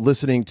know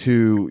listening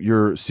to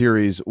your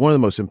series, one of the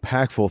most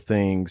impactful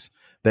things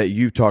that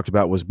you've talked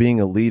about was being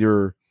a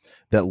leader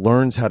that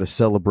learns how to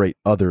celebrate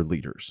other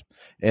leaders.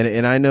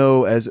 And I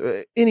know as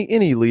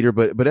any leader,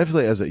 but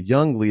definitely as a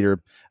young leader,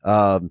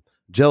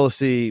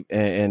 jealousy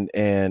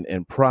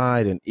and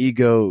pride and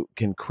ego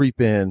can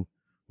creep in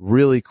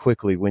really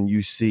quickly when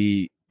you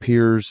see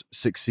peers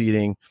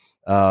succeeding.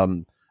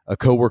 A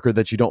coworker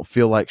that you don't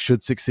feel like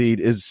should succeed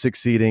is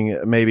succeeding,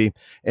 maybe.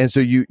 And so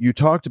you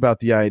talked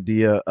about the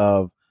idea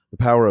of the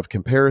power of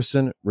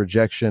comparison,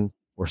 rejection,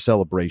 or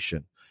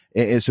celebration.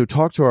 And so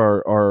talk to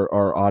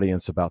our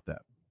audience about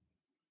that.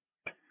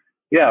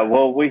 Yeah,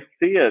 well, we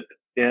see it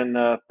in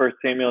 1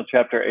 Samuel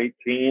chapter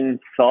 18.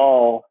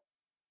 Saul,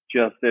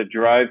 it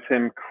drives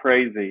him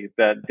crazy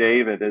that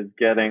David is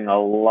getting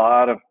a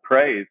lot of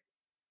praise.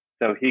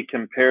 So he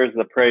compares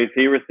the praise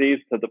he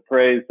receives to the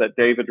praise that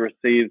David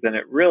receives, and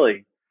it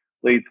really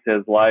leads to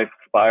his life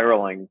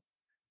spiraling.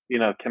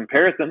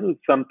 Comparison is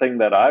something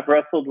that I've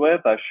wrestled with.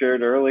 I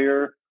shared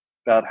earlier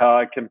about how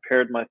I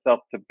compared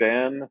myself to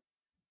Ben.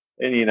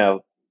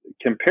 And,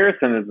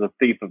 comparison is a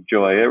thief of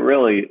joy. It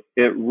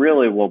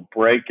really will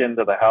break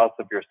into the house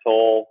of your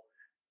soul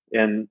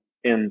and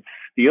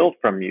steal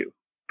from you,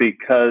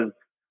 because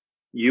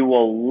you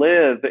will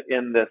live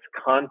in this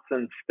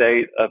constant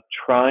state of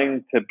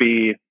trying to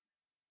be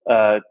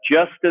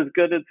just as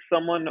good as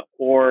someone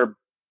or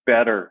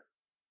better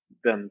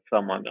than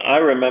someone. I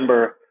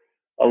remember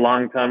a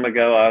long time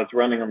ago, I was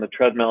running on the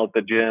treadmill at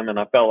the gym, and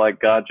I felt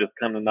like God just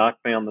kind of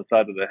knocked me on the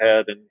side of the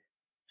head. And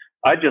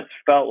I just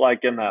felt like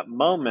in that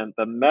moment,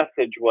 the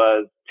message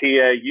was,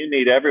 TA, you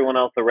need everyone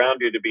else around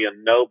you to be a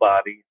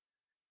nobody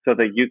so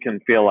that you can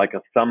feel like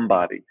a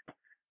somebody.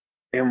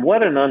 And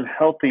what an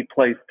unhealthy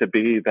place to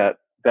be, that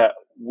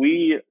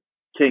we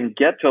can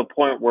get to a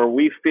point where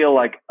we feel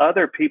like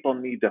other people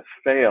need to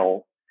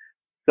fail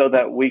so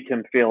that we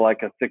can feel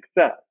like a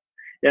success.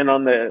 And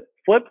on the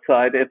flip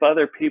side, if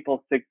other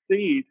people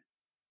succeed,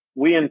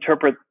 we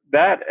interpret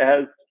that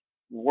as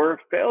we're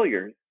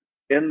failures.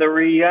 And the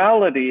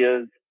reality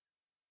is,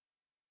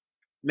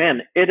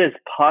 man, it is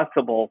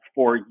possible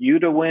for you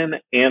to win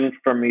and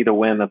for me to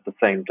win at the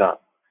same time.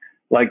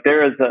 Like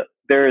there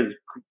is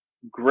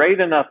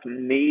great enough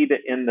need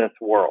in this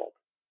world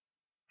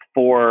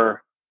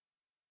for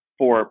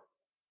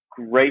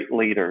great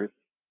leaders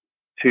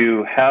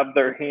to have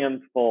their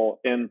hands full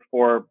and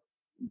for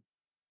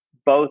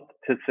both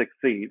to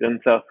succeed.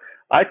 And so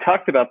I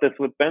talked about this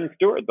with Ben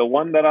Stewart, the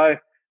one that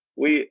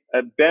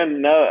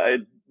Ben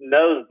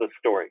knows the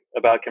story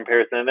about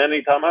comparison. And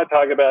anytime I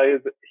talk about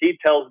it, he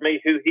tells me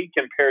who he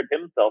compared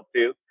himself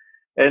to.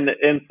 And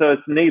so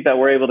it's neat that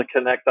we're able to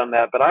connect on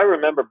that. But I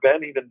remember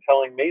Ben even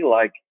telling me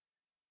like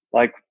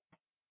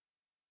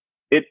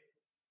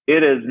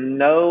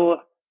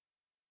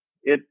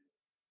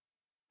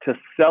to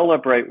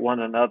celebrate one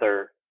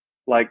another,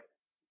 like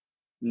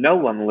no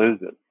one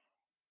loses.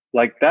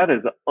 Like that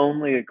is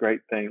only a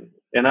great thing.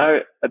 And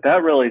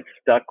that really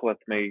stuck with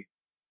me.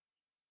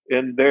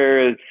 And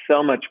there is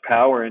so much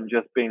power in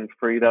just being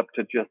freed up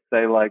to just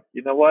say, like,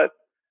 you know what?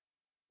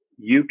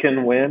 You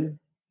can win,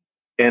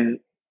 and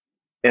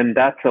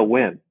that's a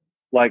win.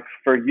 Like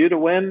for you to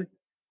win,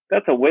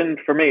 that's a win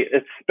for me,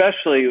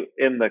 especially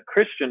in the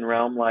Christian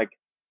realm. Like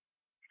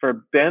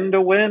for Ben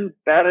to win,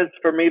 that is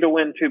for me to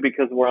win too,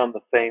 because we're on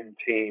the same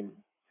team.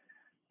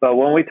 But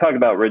when we talk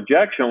about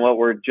rejection, what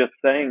we're just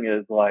saying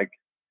is like,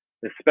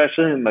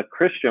 especially in the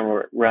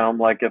Christian realm,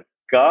 like if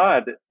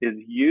God is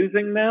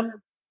using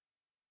them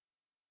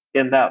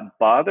and that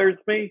bothers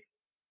me,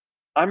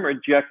 I'm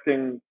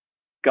rejecting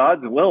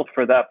God's will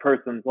for that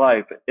person's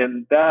life.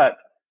 And that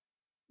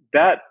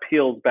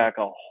peels back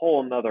a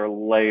whole nother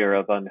layer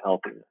of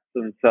unhealthiness.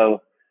 And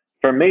so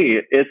for me,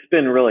 it's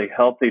been really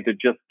healthy to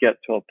just get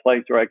to a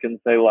place where I can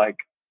say, like,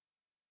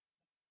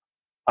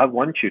 I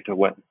want you to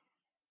win.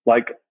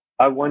 Like,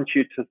 I want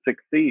you to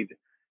succeed.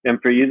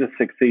 And for you to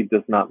succeed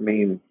does not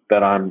mean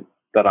that I'm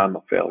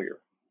a failure.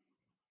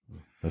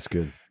 That's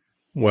good.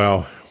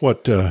 Wow.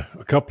 What a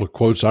couple of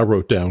quotes I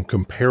wrote down.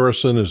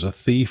 Comparison is a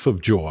thief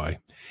of joy.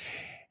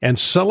 And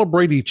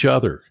celebrate each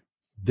other.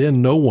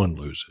 Then no one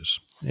loses.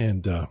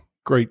 And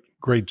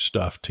great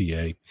stuff,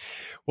 TA.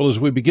 Well, as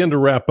we begin to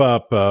wrap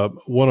up,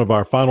 one of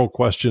our final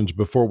questions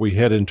before we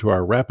head into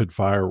our rapid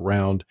fire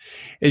round,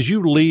 as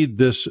you lead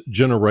this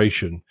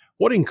generation,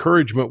 what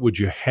encouragement would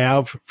you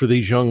have for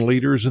these young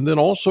leaders? And then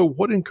also,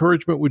 what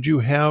encouragement would you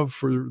have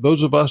for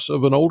those of us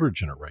of an older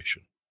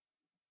generation?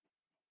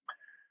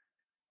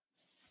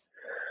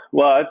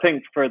 Well, I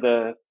think for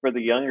the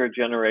younger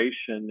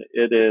generation,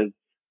 it is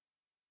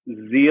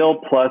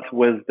zeal plus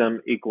wisdom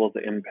equals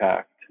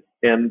impact.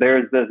 And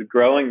there's this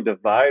growing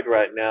divide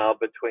right now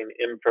between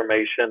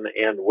information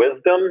and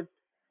wisdom.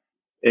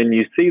 And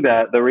you see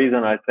that, the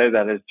reason I say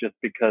that is just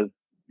because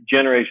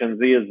Generation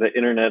Z is the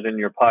internet in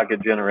your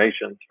pocket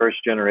generation, first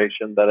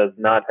generation that has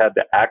not had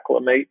to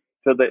acclimate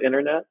to the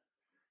internet.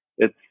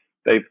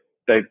 They've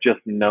They've just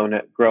known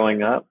it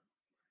growing up.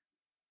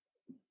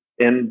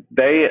 And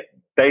they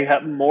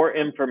have more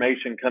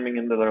information coming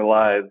into their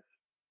lives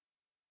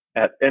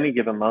at any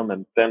given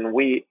moment than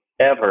we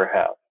ever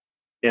have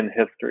in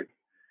history.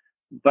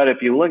 But if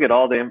you look at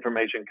all the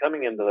information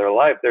coming into their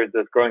life, there's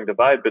this growing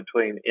divide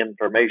between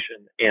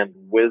information and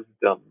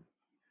wisdom.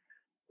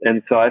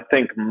 And so I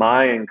think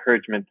my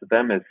encouragement to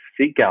them is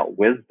seek out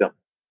wisdom.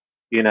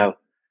 You know,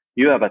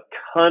 you have a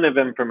ton of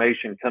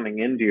information coming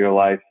into your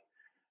life,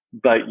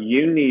 but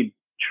you need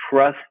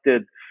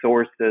trusted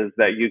sources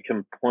that you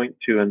can point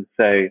to and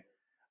say,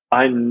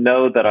 I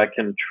know that I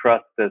can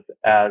trust this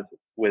as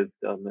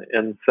wisdom.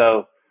 And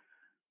so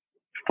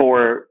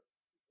for,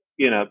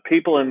 you know,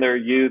 people in their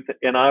youth,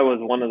 and I was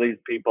one of these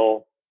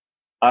people,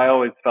 I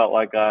always felt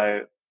like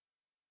I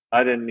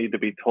didn't need to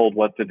be told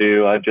what to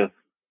do. I just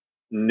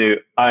knew,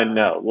 I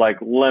know, like,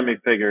 let me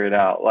figure it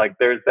out. Like,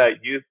 there's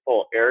that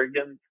youthful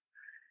arrogance.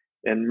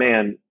 And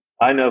man,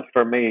 I know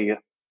for me,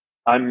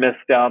 I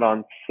missed out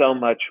on so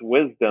much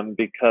wisdom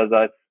because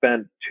I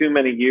spent too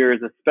many years,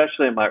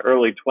 especially in my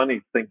early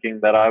 20s, thinking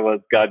that I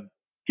was God's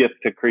gift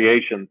to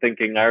creation,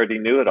 thinking I already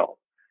knew it all.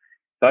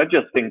 So I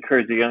just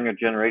encourage the younger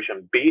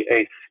generation, be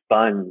a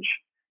sponge,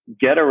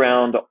 get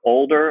around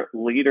older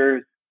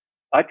leaders.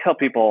 I tell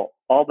people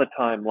all the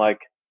time, like,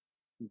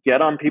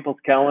 get on people's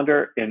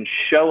calendar and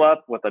show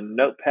up with a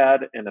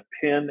notepad and a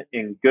pen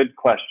and good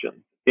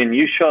questions. And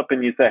you show up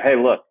and you say, hey,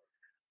 look,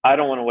 I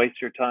don't want to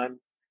waste your time.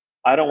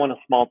 I don't want to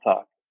small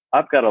talk.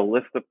 I've got a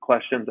list of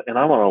questions and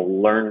I want to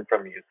learn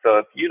from you. So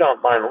if you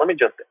don't mind, let me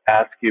just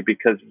ask you,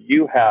 because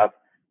you have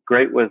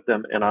great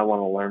wisdom and I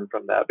want to learn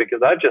from that.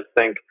 Because I just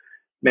think,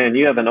 man,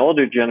 you have an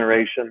older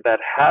generation that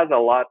has a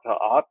lot to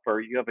offer.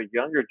 You have a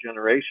younger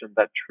generation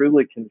that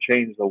truly can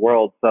change the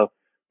world. So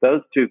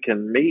those two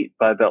can meet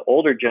by the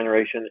older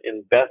generation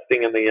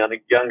investing in the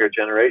younger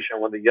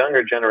generation. When the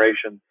younger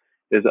generation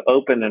is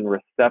open and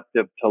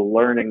receptive to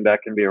learning,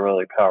 that can be a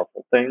really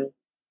powerful thing.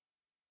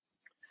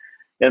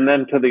 And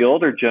then to the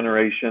older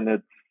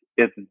generation,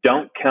 it's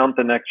don't count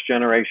the next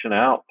generation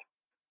out.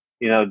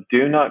 You know,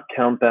 do not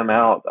count them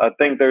out. I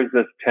think there's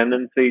this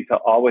tendency to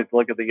always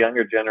look at the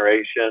younger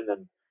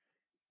generation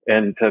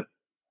and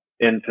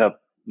to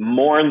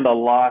mourn the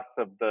loss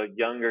of the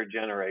younger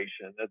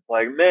generation. It's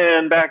like,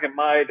 man, back in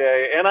my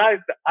day, and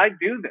I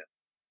do this.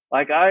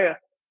 Like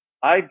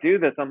I do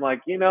this. I'm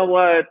like, you know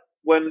what?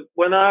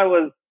 When I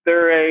was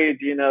their age,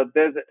 you know,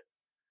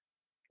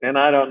 and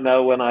I don't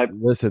know when I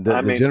listen.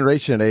 The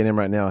generation at A&M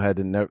right now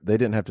they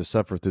didn't have to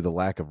suffer through the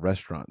lack of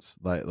restaurants,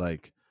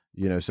 like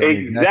you know. So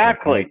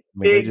exactly,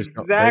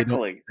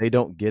 exactly. They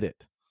don't get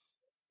it.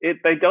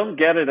 They don't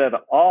get it at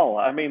all.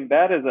 I mean,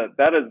 that is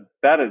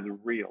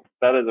real.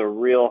 That is a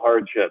real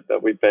hardship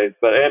that we face.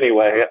 But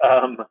anyway,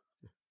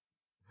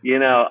 you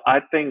know, I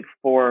think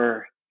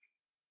for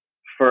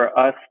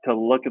us to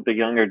look at the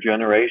younger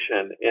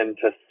generation and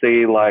to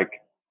see, like,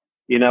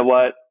 you know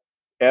what,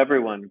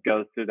 everyone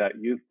goes through that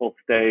youthful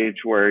stage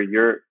where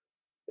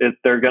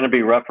they're going to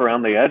be rough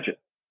around the edges.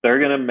 They're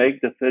going to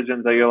make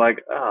decisions that you're like,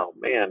 oh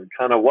man,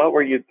 kind of what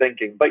were you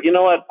thinking? But you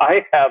know what?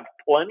 I have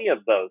plenty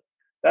of those.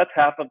 That's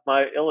half of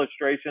my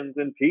illustrations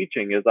and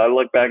teaching is I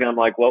look back and I'm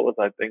like, what was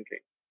I thinking?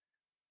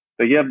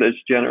 But you have this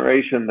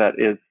generation that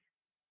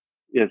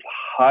is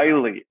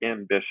highly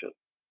ambitious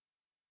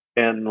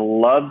and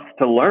loves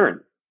to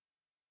learn.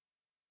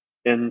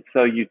 And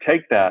so you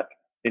take that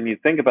and you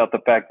think about the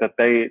fact that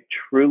they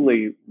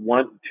truly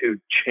want to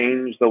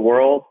change the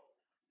world.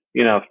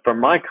 You know, from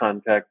my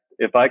context,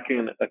 if I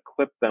can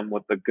equip them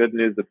with the good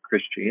news of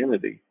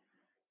Christianity,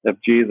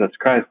 of Jesus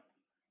Christ,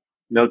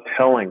 no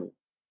telling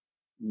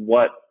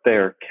what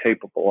they're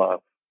capable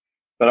of.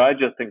 But I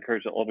just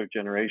encourage the older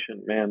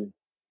generation, man,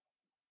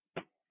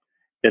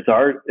 it's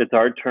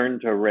our turn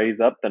to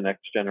raise up the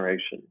next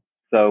generation.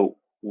 So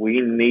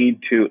we need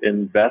to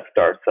invest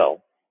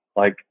ourselves,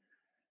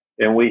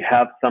 and we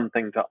have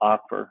something to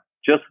offer.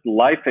 Just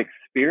life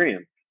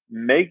experience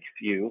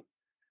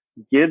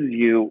gives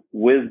you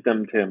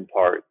wisdom to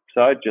impart.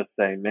 So I'd just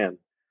say, man,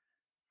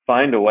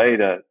 find a way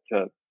to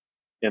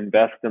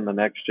invest in the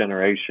next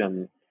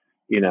generation,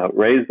 you know,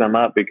 raise them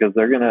up, because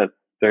they're gonna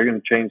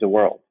change the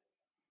world.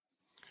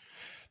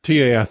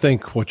 TA, I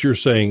think what you're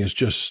saying is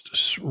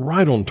just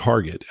right on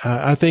target.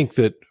 I think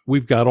that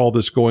we've got all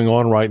this going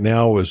on right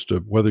now as to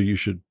whether you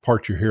should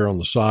part your hair on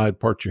the side,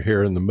 part your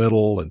hair in the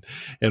middle,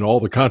 and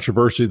all the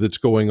controversy that's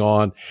going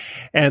on,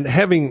 and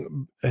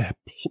having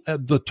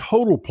the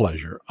total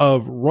pleasure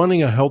of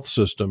running a health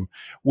system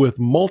with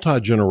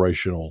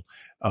multi-generational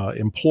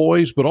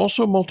employees, but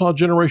also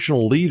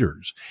multi-generational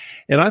leaders.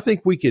 And I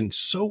think we can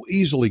so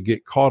easily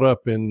get caught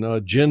up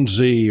in Gen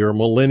Z or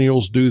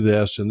millennials do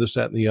this and this,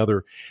 that, and the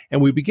other. And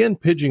we begin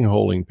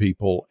pigeonholing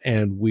people,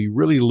 and we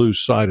really lose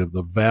sight of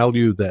the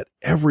value that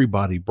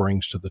everybody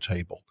brings to the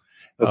table.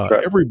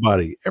 Right.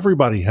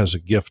 Everybody has a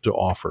gift to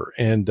offer.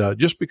 And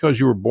just because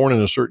you were born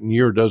in a certain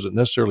year doesn't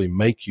necessarily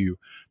make you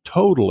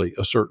totally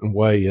a certain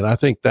way. And I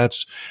think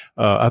that's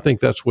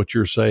what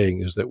you're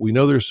saying, is that we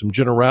know there's some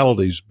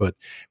generalities, but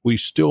we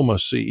still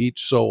must see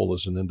each soul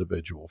as an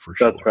individual, for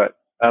sure. That's right.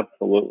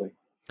 Absolutely.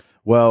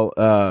 Well,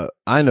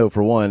 I know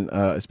for one,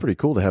 it's pretty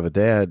cool to have a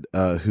dad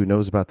who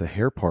knows about the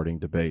hair parting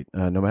debate,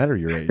 no matter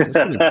your age. That's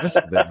pretty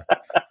impressive there.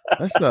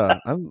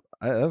 That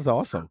was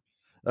awesome.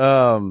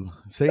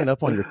 Staying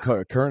up on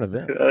your current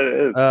events.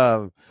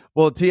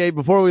 Well, TA,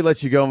 before we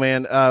let you go,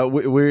 man,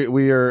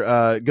 we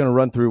are going to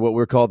run through what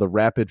we're called the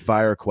rapid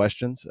fire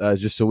questions,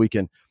 just so we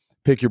can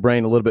pick your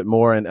brain a little bit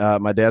more. And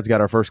my dad's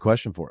got our first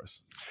question for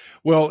us.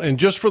 Well, and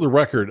just for the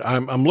record,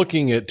 I'm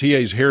looking at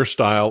TA's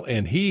hairstyle,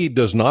 and he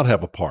does not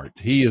have a part.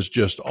 He is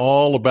just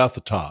all about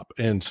the top,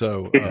 and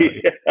so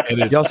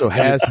he also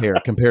has hair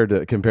compared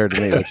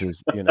to me, which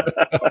is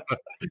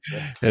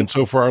And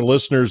so, for our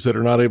listeners that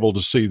are not able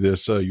to see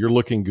this, you're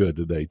looking good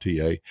today,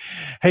 TA.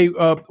 Hey,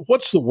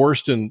 what's the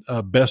worst and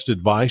best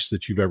advice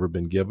that you've ever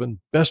been given?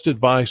 Best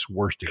advice,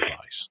 worst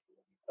advice.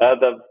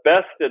 The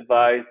best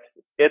advice.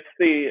 It's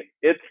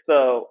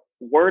the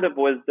word of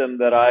wisdom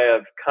that I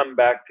have come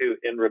back to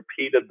and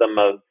repeated the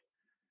most.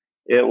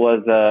 It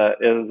was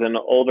an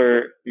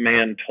older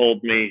man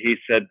told me. He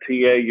said,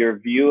 "TA, your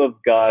view of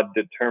God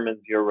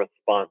determines your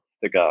response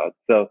to God."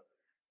 So,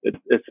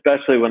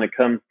 especially when it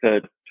comes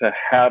to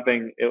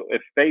having,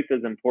 if faith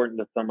is important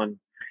to someone,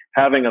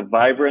 having a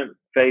vibrant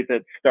faith,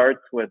 it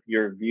starts with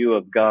your view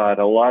of God.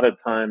 A lot of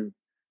times,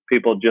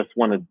 people just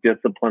want to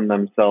discipline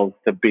themselves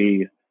to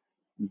be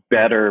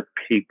better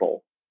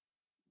people.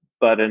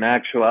 But in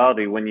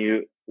actuality, when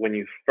you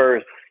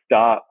first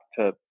stop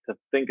to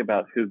think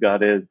about who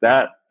God is,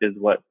 that's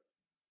what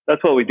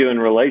we do in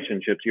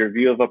relationships. Your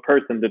view of a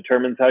person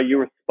determines how you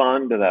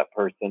respond to that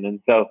person.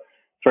 And so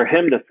for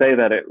him to say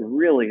that, it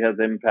really has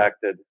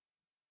impacted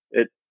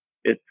it.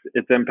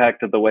 It's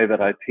impacted the way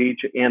that I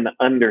teach and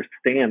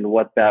understand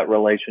what that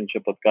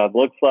relationship with God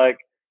looks like.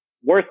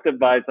 Worst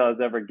advice I was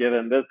ever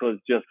given, this was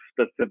just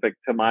specific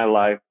to my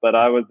life, but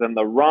I was in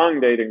the wrong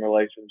dating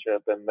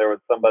relationship, and there was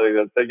somebody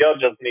that said, "Y'all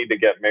just need to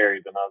get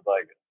married." And I was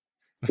like,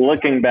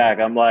 looking back,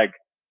 I'm like,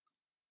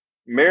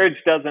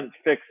 marriage doesn't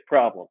fix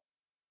problems.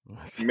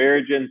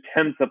 Marriage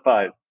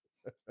intensifies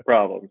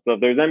problems. So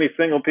if there's any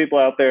single people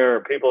out there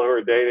or people who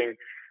are dating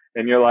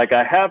and you're like,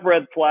 I have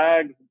red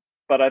flags,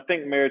 but I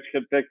think marriage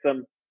could fix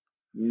them.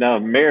 No,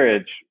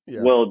 marriage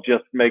will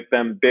just make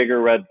them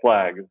bigger red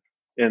flags.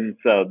 And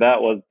so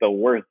that was the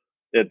worst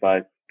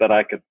advice that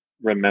I could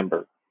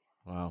remember.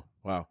 Wow.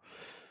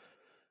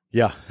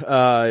 Yeah.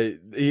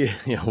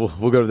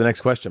 We'll go to the next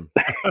question.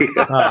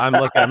 I'm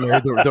lucky I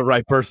married the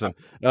right person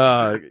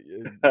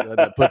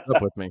that puts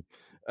up with me.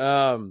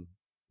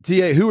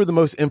 TA, who were the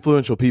most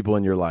influential people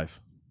in your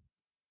life?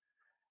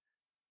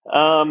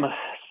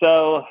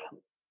 So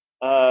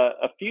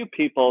a few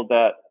people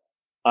that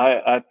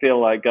I feel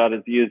like God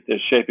has used as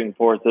shaping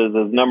forces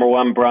is, number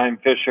one, Brian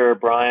Fisher.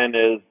 Brian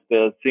is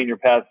the senior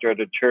pastor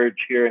at a church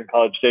here in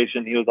College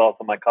Station. He was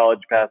also my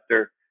college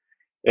pastor,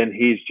 and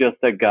he's just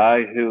a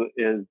guy who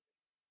is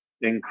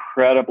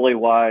incredibly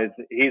wise.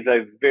 He's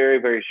a very,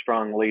 very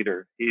strong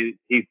leader. He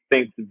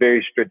thinks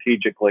very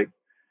strategically.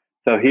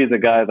 So he's a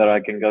guy that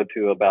I can go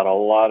to about a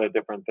lot of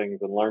different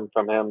things and learn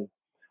from him.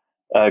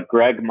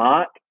 Greg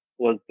Mott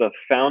was the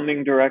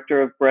founding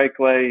director of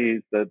Breakaway.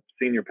 He's the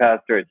senior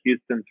pastor at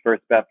Houston's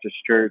First Baptist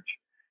Church.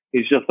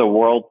 He's just a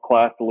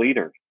world-class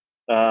leader.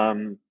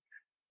 And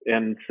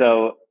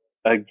so,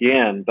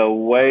 again, the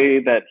way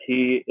that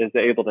he is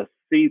able to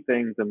see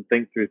things and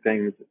think through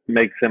things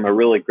makes him a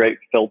really great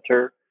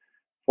filter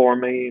for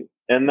me.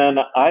 And then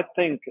I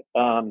think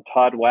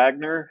Todd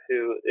Wagner,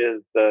 who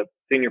is the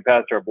senior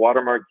pastor of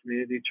Watermark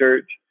Community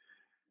Church,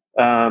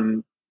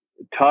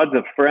 Todd's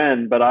a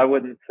friend, but I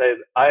wouldn't say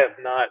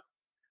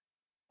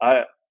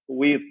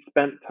we've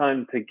spent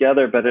time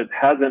together, but it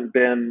hasn't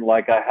been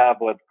like I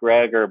have with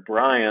Greg or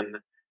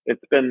Brian.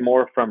 It's been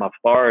more from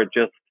afar,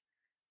 just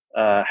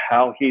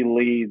how he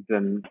leads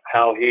and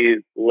how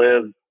he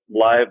lives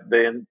life,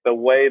 the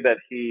way that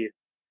he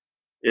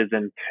is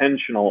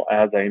intentional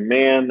as a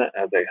man,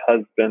 as a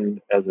husband,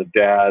 as a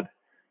dad,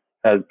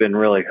 has been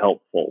really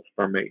helpful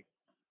for me.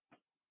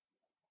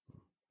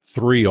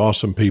 Three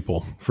awesome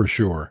people for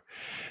sure.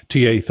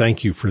 TA,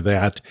 thank you for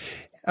that.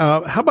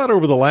 How about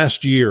over the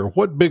last year?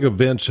 What big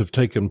events have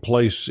taken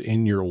place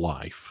in your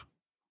life?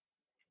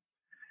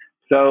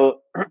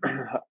 So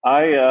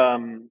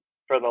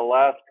for the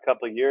last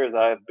couple of years,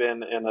 I've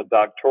been in a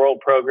doctoral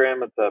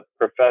program. It's a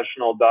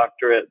professional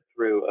doctorate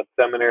through a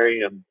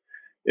seminary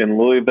in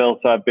Louisville.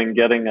 So I've been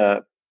getting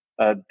a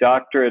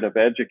doctorate of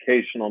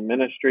educational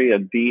ministry, a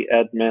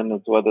D-Edmin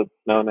is what it's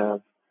known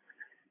as.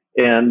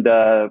 And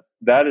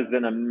that has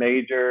been a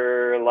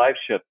major life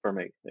shift for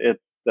me.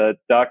 The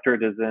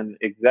doctorate is in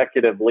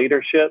executive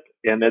leadership,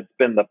 and it's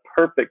been the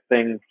perfect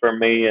thing for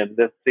me in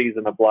this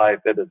season of life.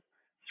 It has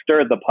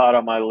stirred the pot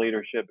of my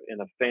leadership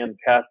in a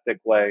fantastic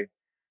way,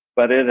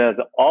 but it has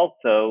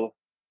also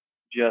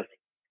just,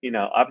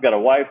 I've got a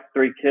wife,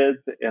 3 kids,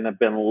 and have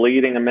been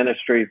leading a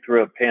ministry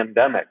through a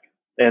pandemic.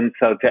 And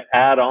so to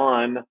add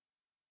on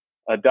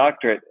a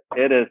doctorate,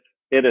 it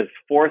has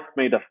forced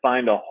me to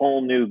find a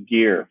whole new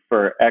gear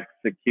for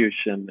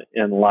execution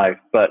in life.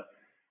 But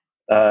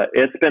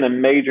it's been a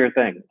major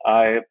thing.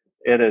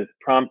 It has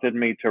prompted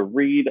me to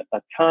read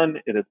a ton.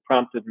 It has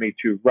prompted me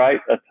to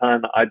write a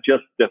ton. I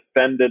just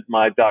defended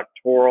my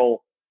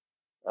doctoral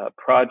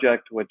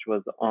project, which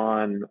was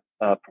on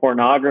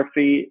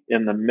pornography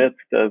in the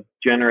midst of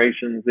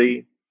Generation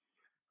Z.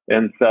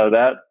 And so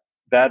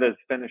that is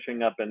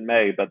finishing up in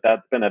May, but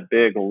that's been a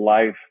big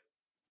life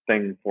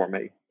thing for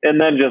me. And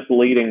then just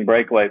leading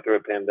Breakaway through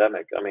a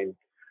pandemic. I mean,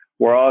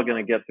 we're all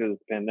going to get through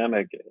this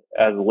pandemic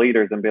as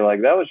leaders and be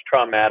like, that was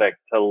traumatic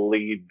to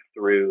lead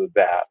through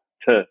that,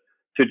 to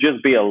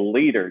just be a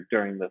leader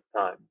during this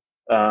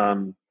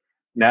time,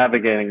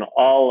 navigating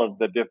all of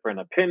the different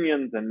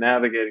opinions and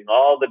navigating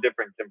all the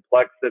different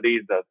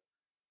complexities of,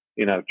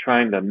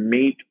 trying to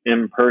meet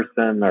in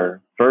person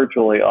or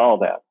virtually, all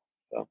that.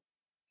 So.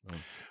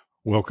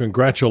 Well,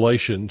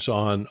 congratulations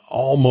on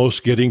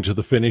almost getting to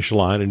the finish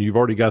line, and you've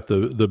already got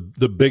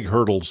the big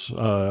hurdles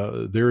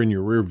there in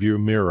your rearview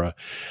mirror.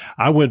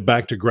 I went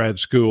back to grad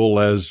school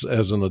as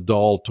an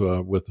adult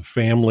with a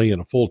family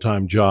and a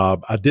full-time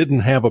job. I didn't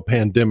have a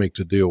pandemic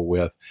to deal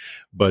with,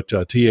 but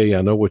TA,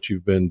 I know what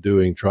you've been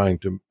doing, trying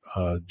to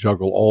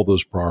juggle all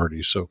those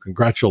priorities. So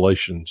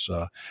congratulations,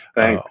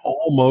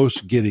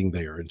 almost getting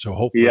there, and so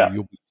hopefully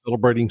you'll be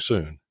celebrating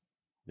soon.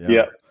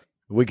 Yeah.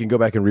 We can go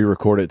back and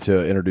re-record it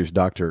to introduce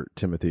Dr.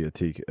 Timothy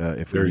Ateek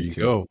if we there need you to.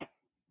 go.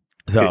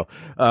 So,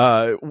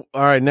 all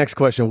right, next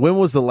question. When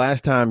was the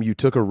last time you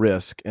took a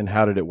risk and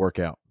how did it work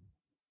out?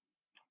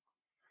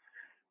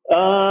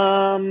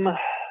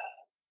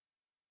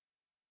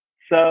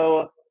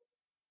 So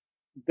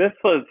this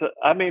is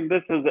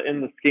in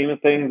the scheme of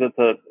things,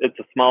 it's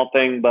a small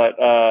thing, but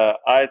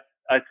I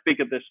speak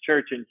at this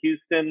church in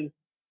Houston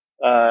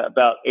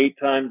about 8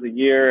 times a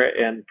year.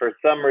 And for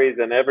some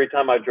reason, every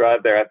time I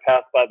drive there, I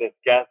pass by this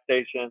gas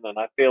station, and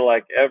I feel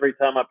like every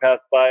time I pass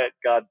by it,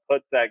 God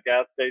puts that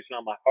gas station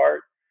on my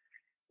heart.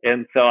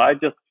 And so I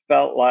just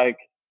felt like,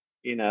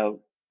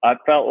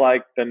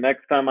 the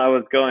next time I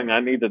was going, I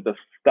needed to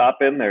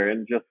stop in there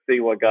and just see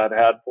what God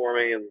had for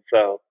me. And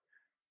so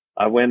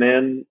I went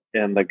in,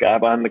 and the guy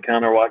behind the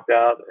counter walked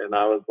out, and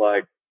I was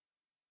like,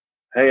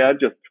 hey, I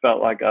just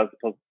felt like I was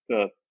supposed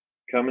to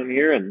come in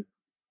here and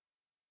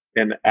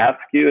ask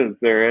you, is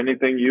there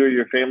anything you or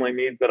your family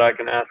needs that I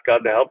can ask God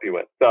to help you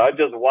with? So I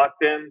just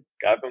walked in,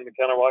 guy from the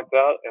counter walked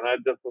out, and I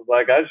just was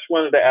like, I just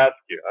wanted to ask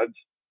you.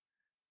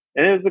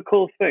 And it was the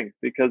coolest thing,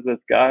 because this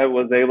guy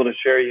was able to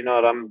share,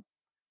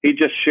 he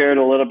just shared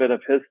a little bit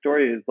of his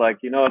story. He's like,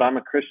 I'm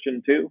a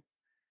Christian too.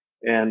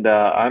 And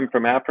I'm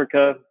from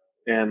Africa,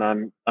 and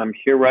I'm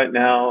here right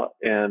now.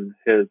 And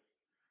he's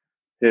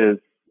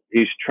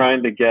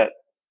trying to get,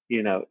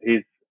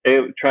 he's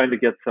trying to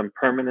get some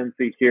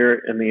permanency here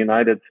in the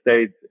United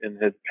States, and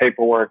his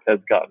paperwork has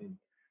gotten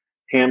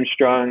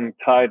hamstrung,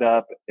 tied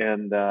up,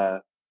 and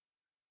I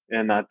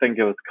think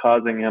it was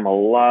causing him a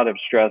lot of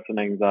stress and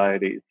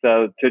anxiety.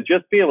 So to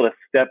just be able to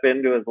step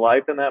into his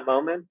life in that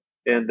moment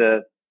and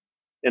to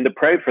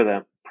pray for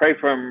him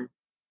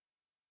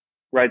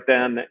right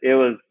then, it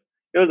was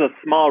a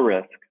small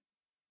risk.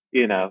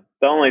 The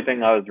only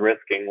thing I was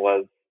risking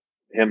was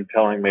him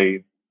telling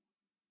me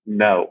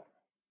no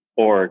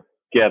or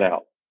get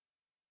out.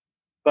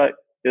 But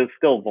it was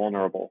still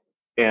vulnerable.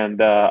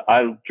 And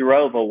I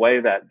drove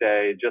away that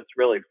day just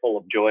really full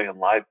of joy in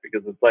life,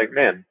 because it's like,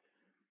 man,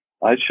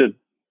 I should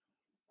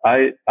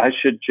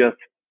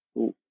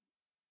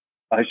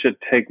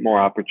take more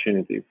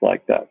opportunities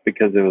like that,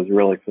 because it was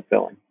really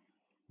fulfilling.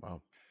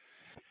 Wow.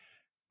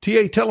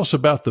 TA, tell us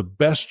about the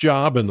best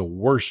job and the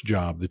worst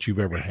job that you've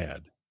ever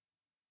had.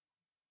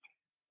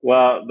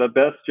 Well, the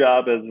best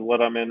job is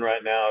what I'm in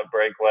right now at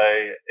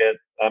Breakaway.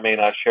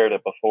 I shared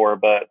it before,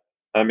 but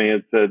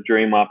it's a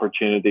dream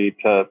opportunity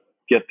to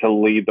get to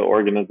lead the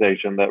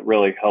organization that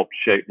really helped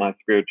shape my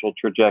spiritual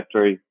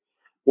trajectory.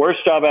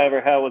 Worst job I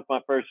ever had was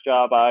my first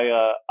job.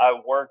 I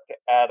worked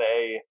at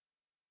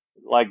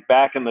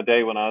back in the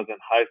day when I was in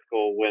high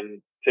school,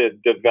 when to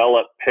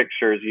develop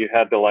pictures, you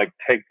had to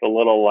take the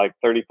little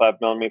 35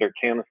 millimeter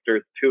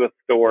canisters to a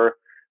store.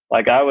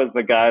 I was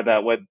the guy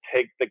that would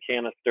take the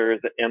canisters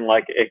and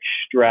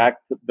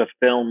extract the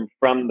film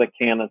from the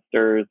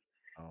canisters.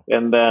 Oh.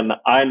 And then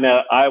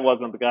I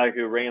wasn't the guy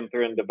who ran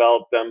through and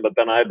developed them, but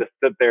then I had to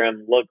sit there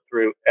and look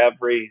through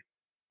every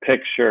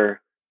picture.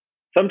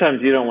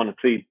 Sometimes you don't want to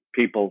see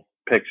people's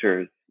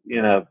pictures,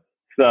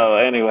 So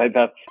anyway,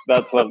 that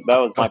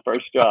was my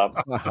first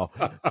job. Wow.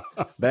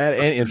 Bad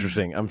and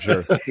interesting, I'm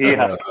sure.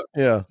 Yeah.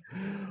 Yeah.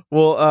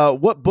 Well,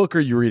 what book are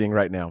you reading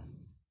right now?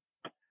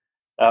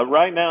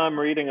 Right now I'm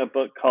reading a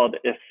book called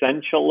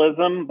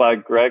Essentialism by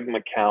Greg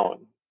McKeown.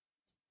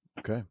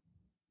 Okay.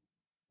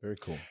 Very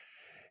cool.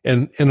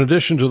 And in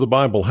addition to the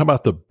Bible, how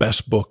about the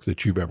best book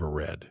that you've ever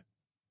read?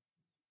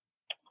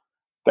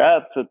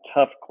 That's a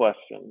tough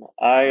question.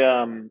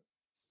 I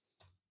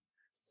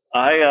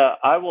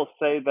will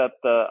say that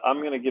I'm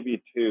going to give you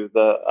two.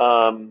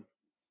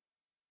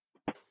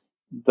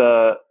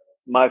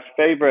 My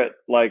favorite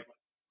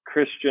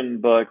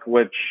Christian book,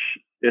 which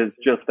is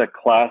just a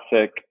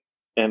classic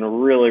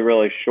and really,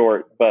 really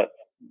short, but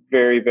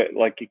very,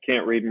 like you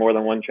can't read more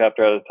than one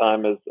chapter at a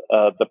time, is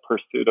The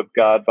Pursuit of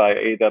God by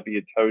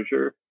A.W.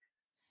 Tozer.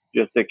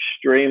 Just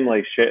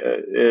extremely,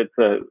 it's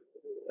an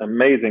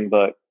amazing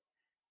book.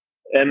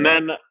 And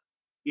then,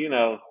 you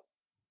know,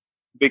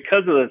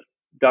 because of this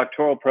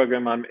doctoral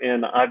program I'm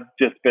in, I've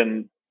just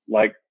been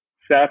like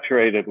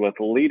saturated with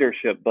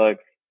leadership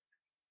books.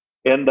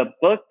 And the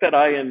book that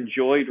I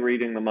enjoyed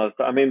reading the most,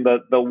 I mean,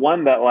 the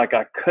one that like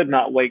I could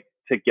not wait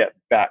to get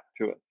back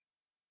to it.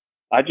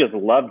 I just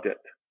loved it.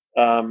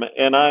 And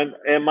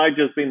it might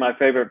just be my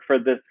favorite for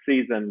this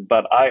season,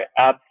 but I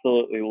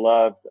absolutely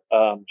loved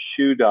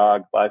Shoe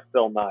Dog by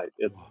Phil Knight.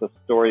 It's the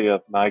story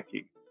of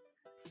Nike.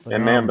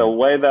 And man, the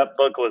way that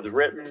book was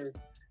written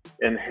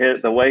and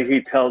the way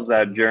he tells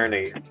that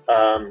journey,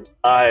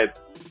 I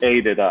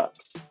ate it up.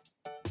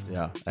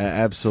 Yeah,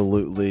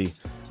 absolutely.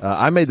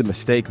 I made the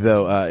mistake,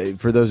 though,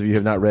 for those of you who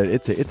have not read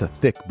it, it's a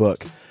thick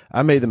book.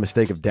 I made the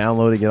mistake of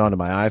downloading it onto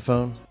my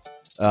iPhone.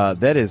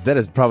 That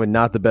is probably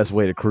not the best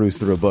way to cruise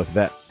through a book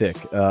that thick,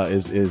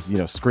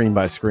 is screen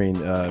by screen.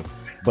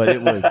 But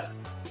it was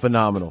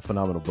phenomenal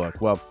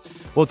book.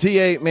 Well,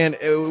 TA, man,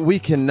 we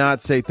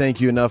cannot say thank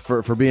you enough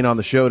for being on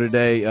the show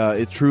today.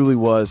 It truly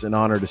was an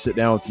honor to sit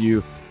down with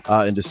you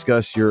and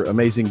discuss your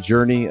amazing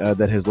journey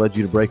that has led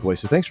you to Breakaway.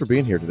 So thanks for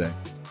being here today.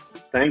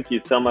 Thank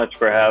you so much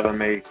for having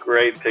me.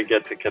 Great to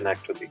get to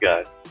connect with you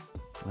guys.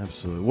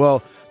 Absolutely.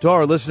 Well, to all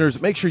our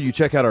listeners, make sure you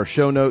check out our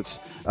show notes.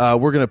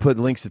 We're going to put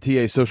links to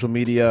TA's social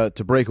media,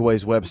 to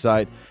Breakaway's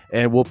website,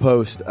 and we'll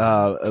post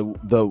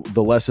the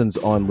lessons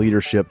on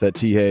leadership that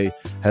TA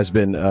has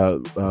been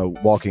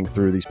walking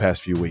through these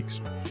past few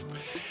weeks.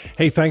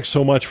 Hey, thanks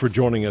so much for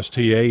joining us,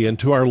 TA. And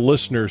to our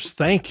listeners,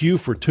 thank you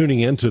for tuning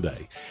in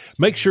today.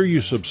 Make sure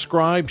you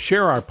subscribe,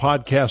 share our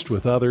podcast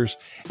with others,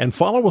 and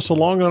follow us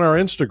along on our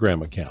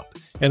Instagram account.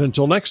 And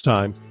until next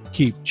time,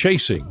 keep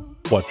chasing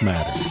what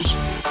matters.